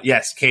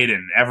 Yes,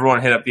 Caden,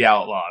 everyone hit up the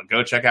Outlaw.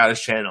 Go check out his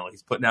channel.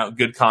 He's putting out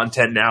good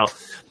content now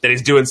that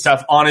he's doing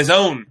stuff on his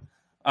own.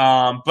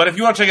 But if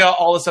you want to check out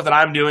all the stuff that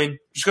I'm doing,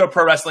 just go to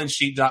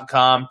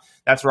ProWrestlingSheet.com.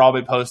 That's where I'll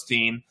be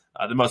posting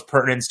the most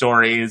pertinent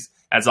stories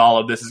as all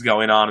of this is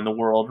going on in the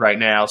world right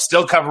now.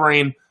 Still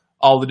covering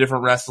all the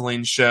different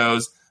wrestling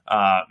shows.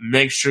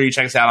 Make sure you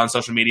check us out on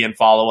social media and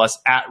follow us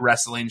at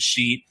Wrestling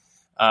Sheet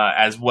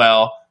as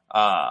well.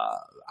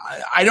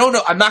 I don't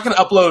know. I'm not going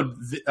to upload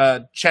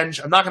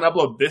I'm not going to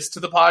upload this to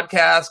the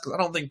podcast because I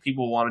don't think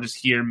people want to just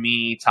hear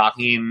me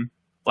talking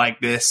like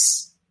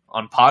this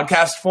on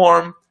podcast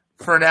form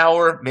for an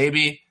hour.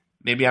 Maybe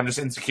I'm just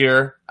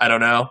insecure. I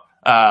don't know.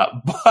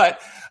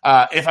 But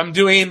if I'm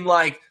doing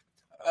like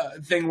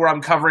a thing where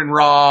I'm covering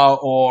Raw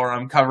or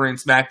I'm covering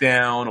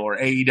SmackDown or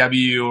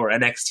AEW or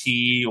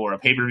NXT or a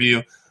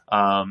pay-per-view,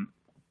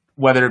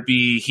 whether it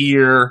be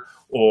here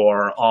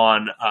or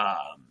on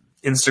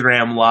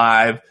Instagram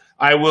Live,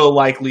 I will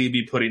likely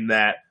be putting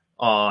that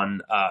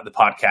on the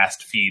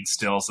podcast feed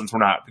still, since we're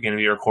not going to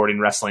be recording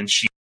Wrestling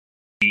Sheet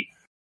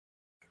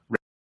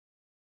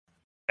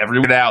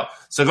everywhere out.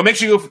 So go make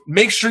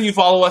sure you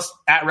follow us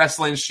at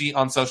Wrestling Sheet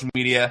on social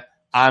media.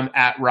 I'm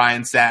at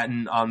Ryan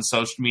Satin on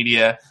social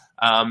media.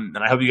 And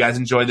I hope you guys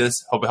enjoyed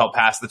this. Hope it helped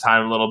pass the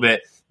time a little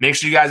bit. Make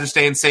sure you guys are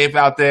staying safe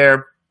out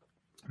there.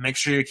 Make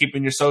sure you're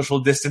keeping your social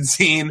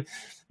distancing.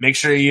 Make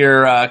sure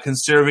you're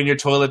conserving your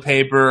toilet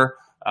paper.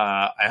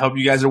 I hope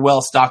you guys are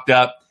well stocked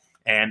up,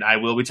 and I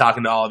will be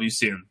talking to all of you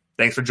soon.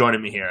 Thanks for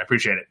joining me here. I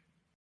appreciate it.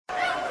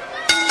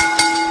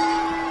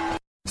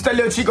 It's that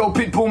little Chico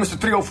Pitbull, Mr.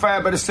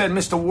 305, better said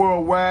Mr.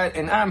 Worldwide,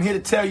 and I'm here to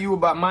tell you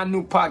about my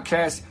new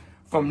podcast,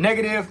 From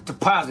Negative to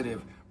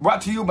Positive,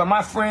 brought to you by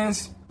my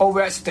friends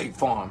over at State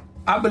Farm.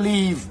 I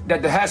believe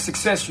that to have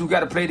success, you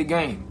got to play the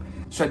game,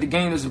 so that the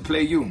game doesn't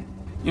play you.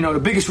 You know, the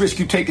biggest risk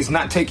you take is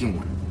not taking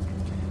one.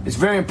 It's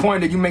very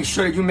important that you make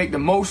sure that you make the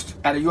most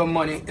out of your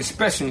money,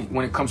 especially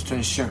when it comes to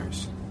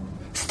insurance.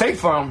 State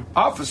Farm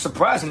offers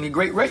surprisingly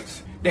great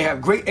rates. They have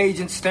great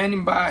agents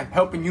standing by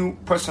helping you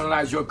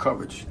personalize your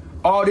coverage.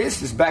 All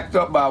this is backed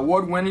up by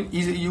award-winning,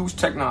 easy-to-use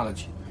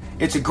technology.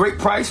 It's a great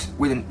price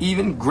with an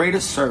even greater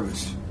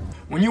service.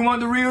 When you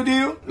want the real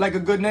deal, like a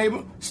good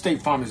neighbor,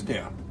 State Farm is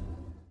there.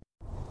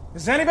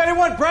 Does anybody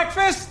want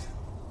breakfast?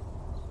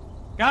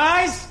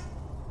 Guys,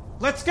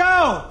 let's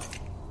go.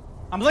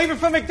 I'm leaving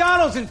for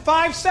McDonald's in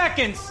 5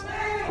 seconds.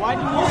 Why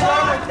didn't you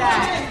start with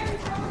that?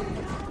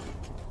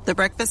 The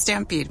Breakfast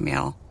Stampede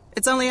Meal.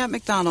 It's only at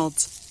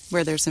McDonald's,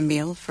 where there's a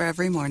meal for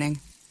every morning.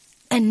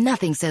 And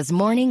nothing says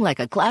morning like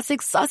a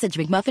classic sausage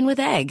McMuffin with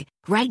egg.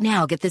 Right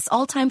now, get this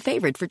all-time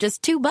favorite for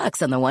just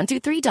 $2 on the $1,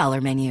 $2,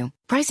 $3 menu.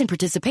 Price and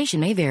participation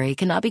may vary.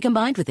 Cannot be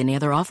combined with any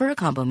other offer or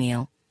combo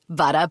meal.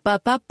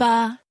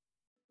 Ba-da-ba-ba-ba.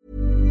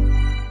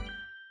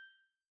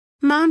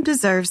 Mom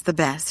deserves the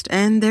best,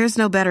 and there's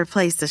no better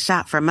place to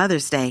shop for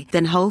Mother's Day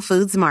than Whole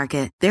Foods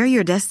Market. They're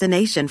your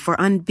destination for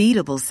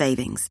unbeatable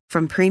savings,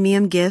 from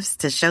premium gifts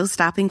to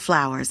show-stopping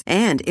flowers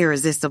and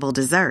irresistible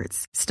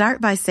desserts. Start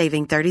by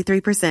saving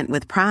 33%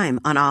 with Prime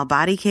on all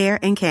body care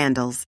and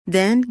candles.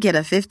 Then get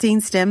a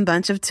 15-stem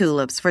bunch of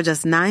tulips for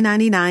just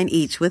 $9.99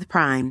 each with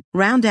Prime.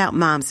 Round out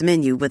Mom's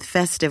menu with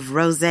festive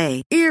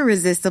rosé,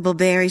 irresistible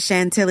berry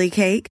chantilly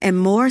cake, and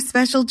more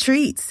special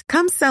treats.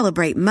 Come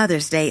celebrate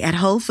Mother's Day at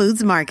Whole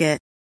Foods Market.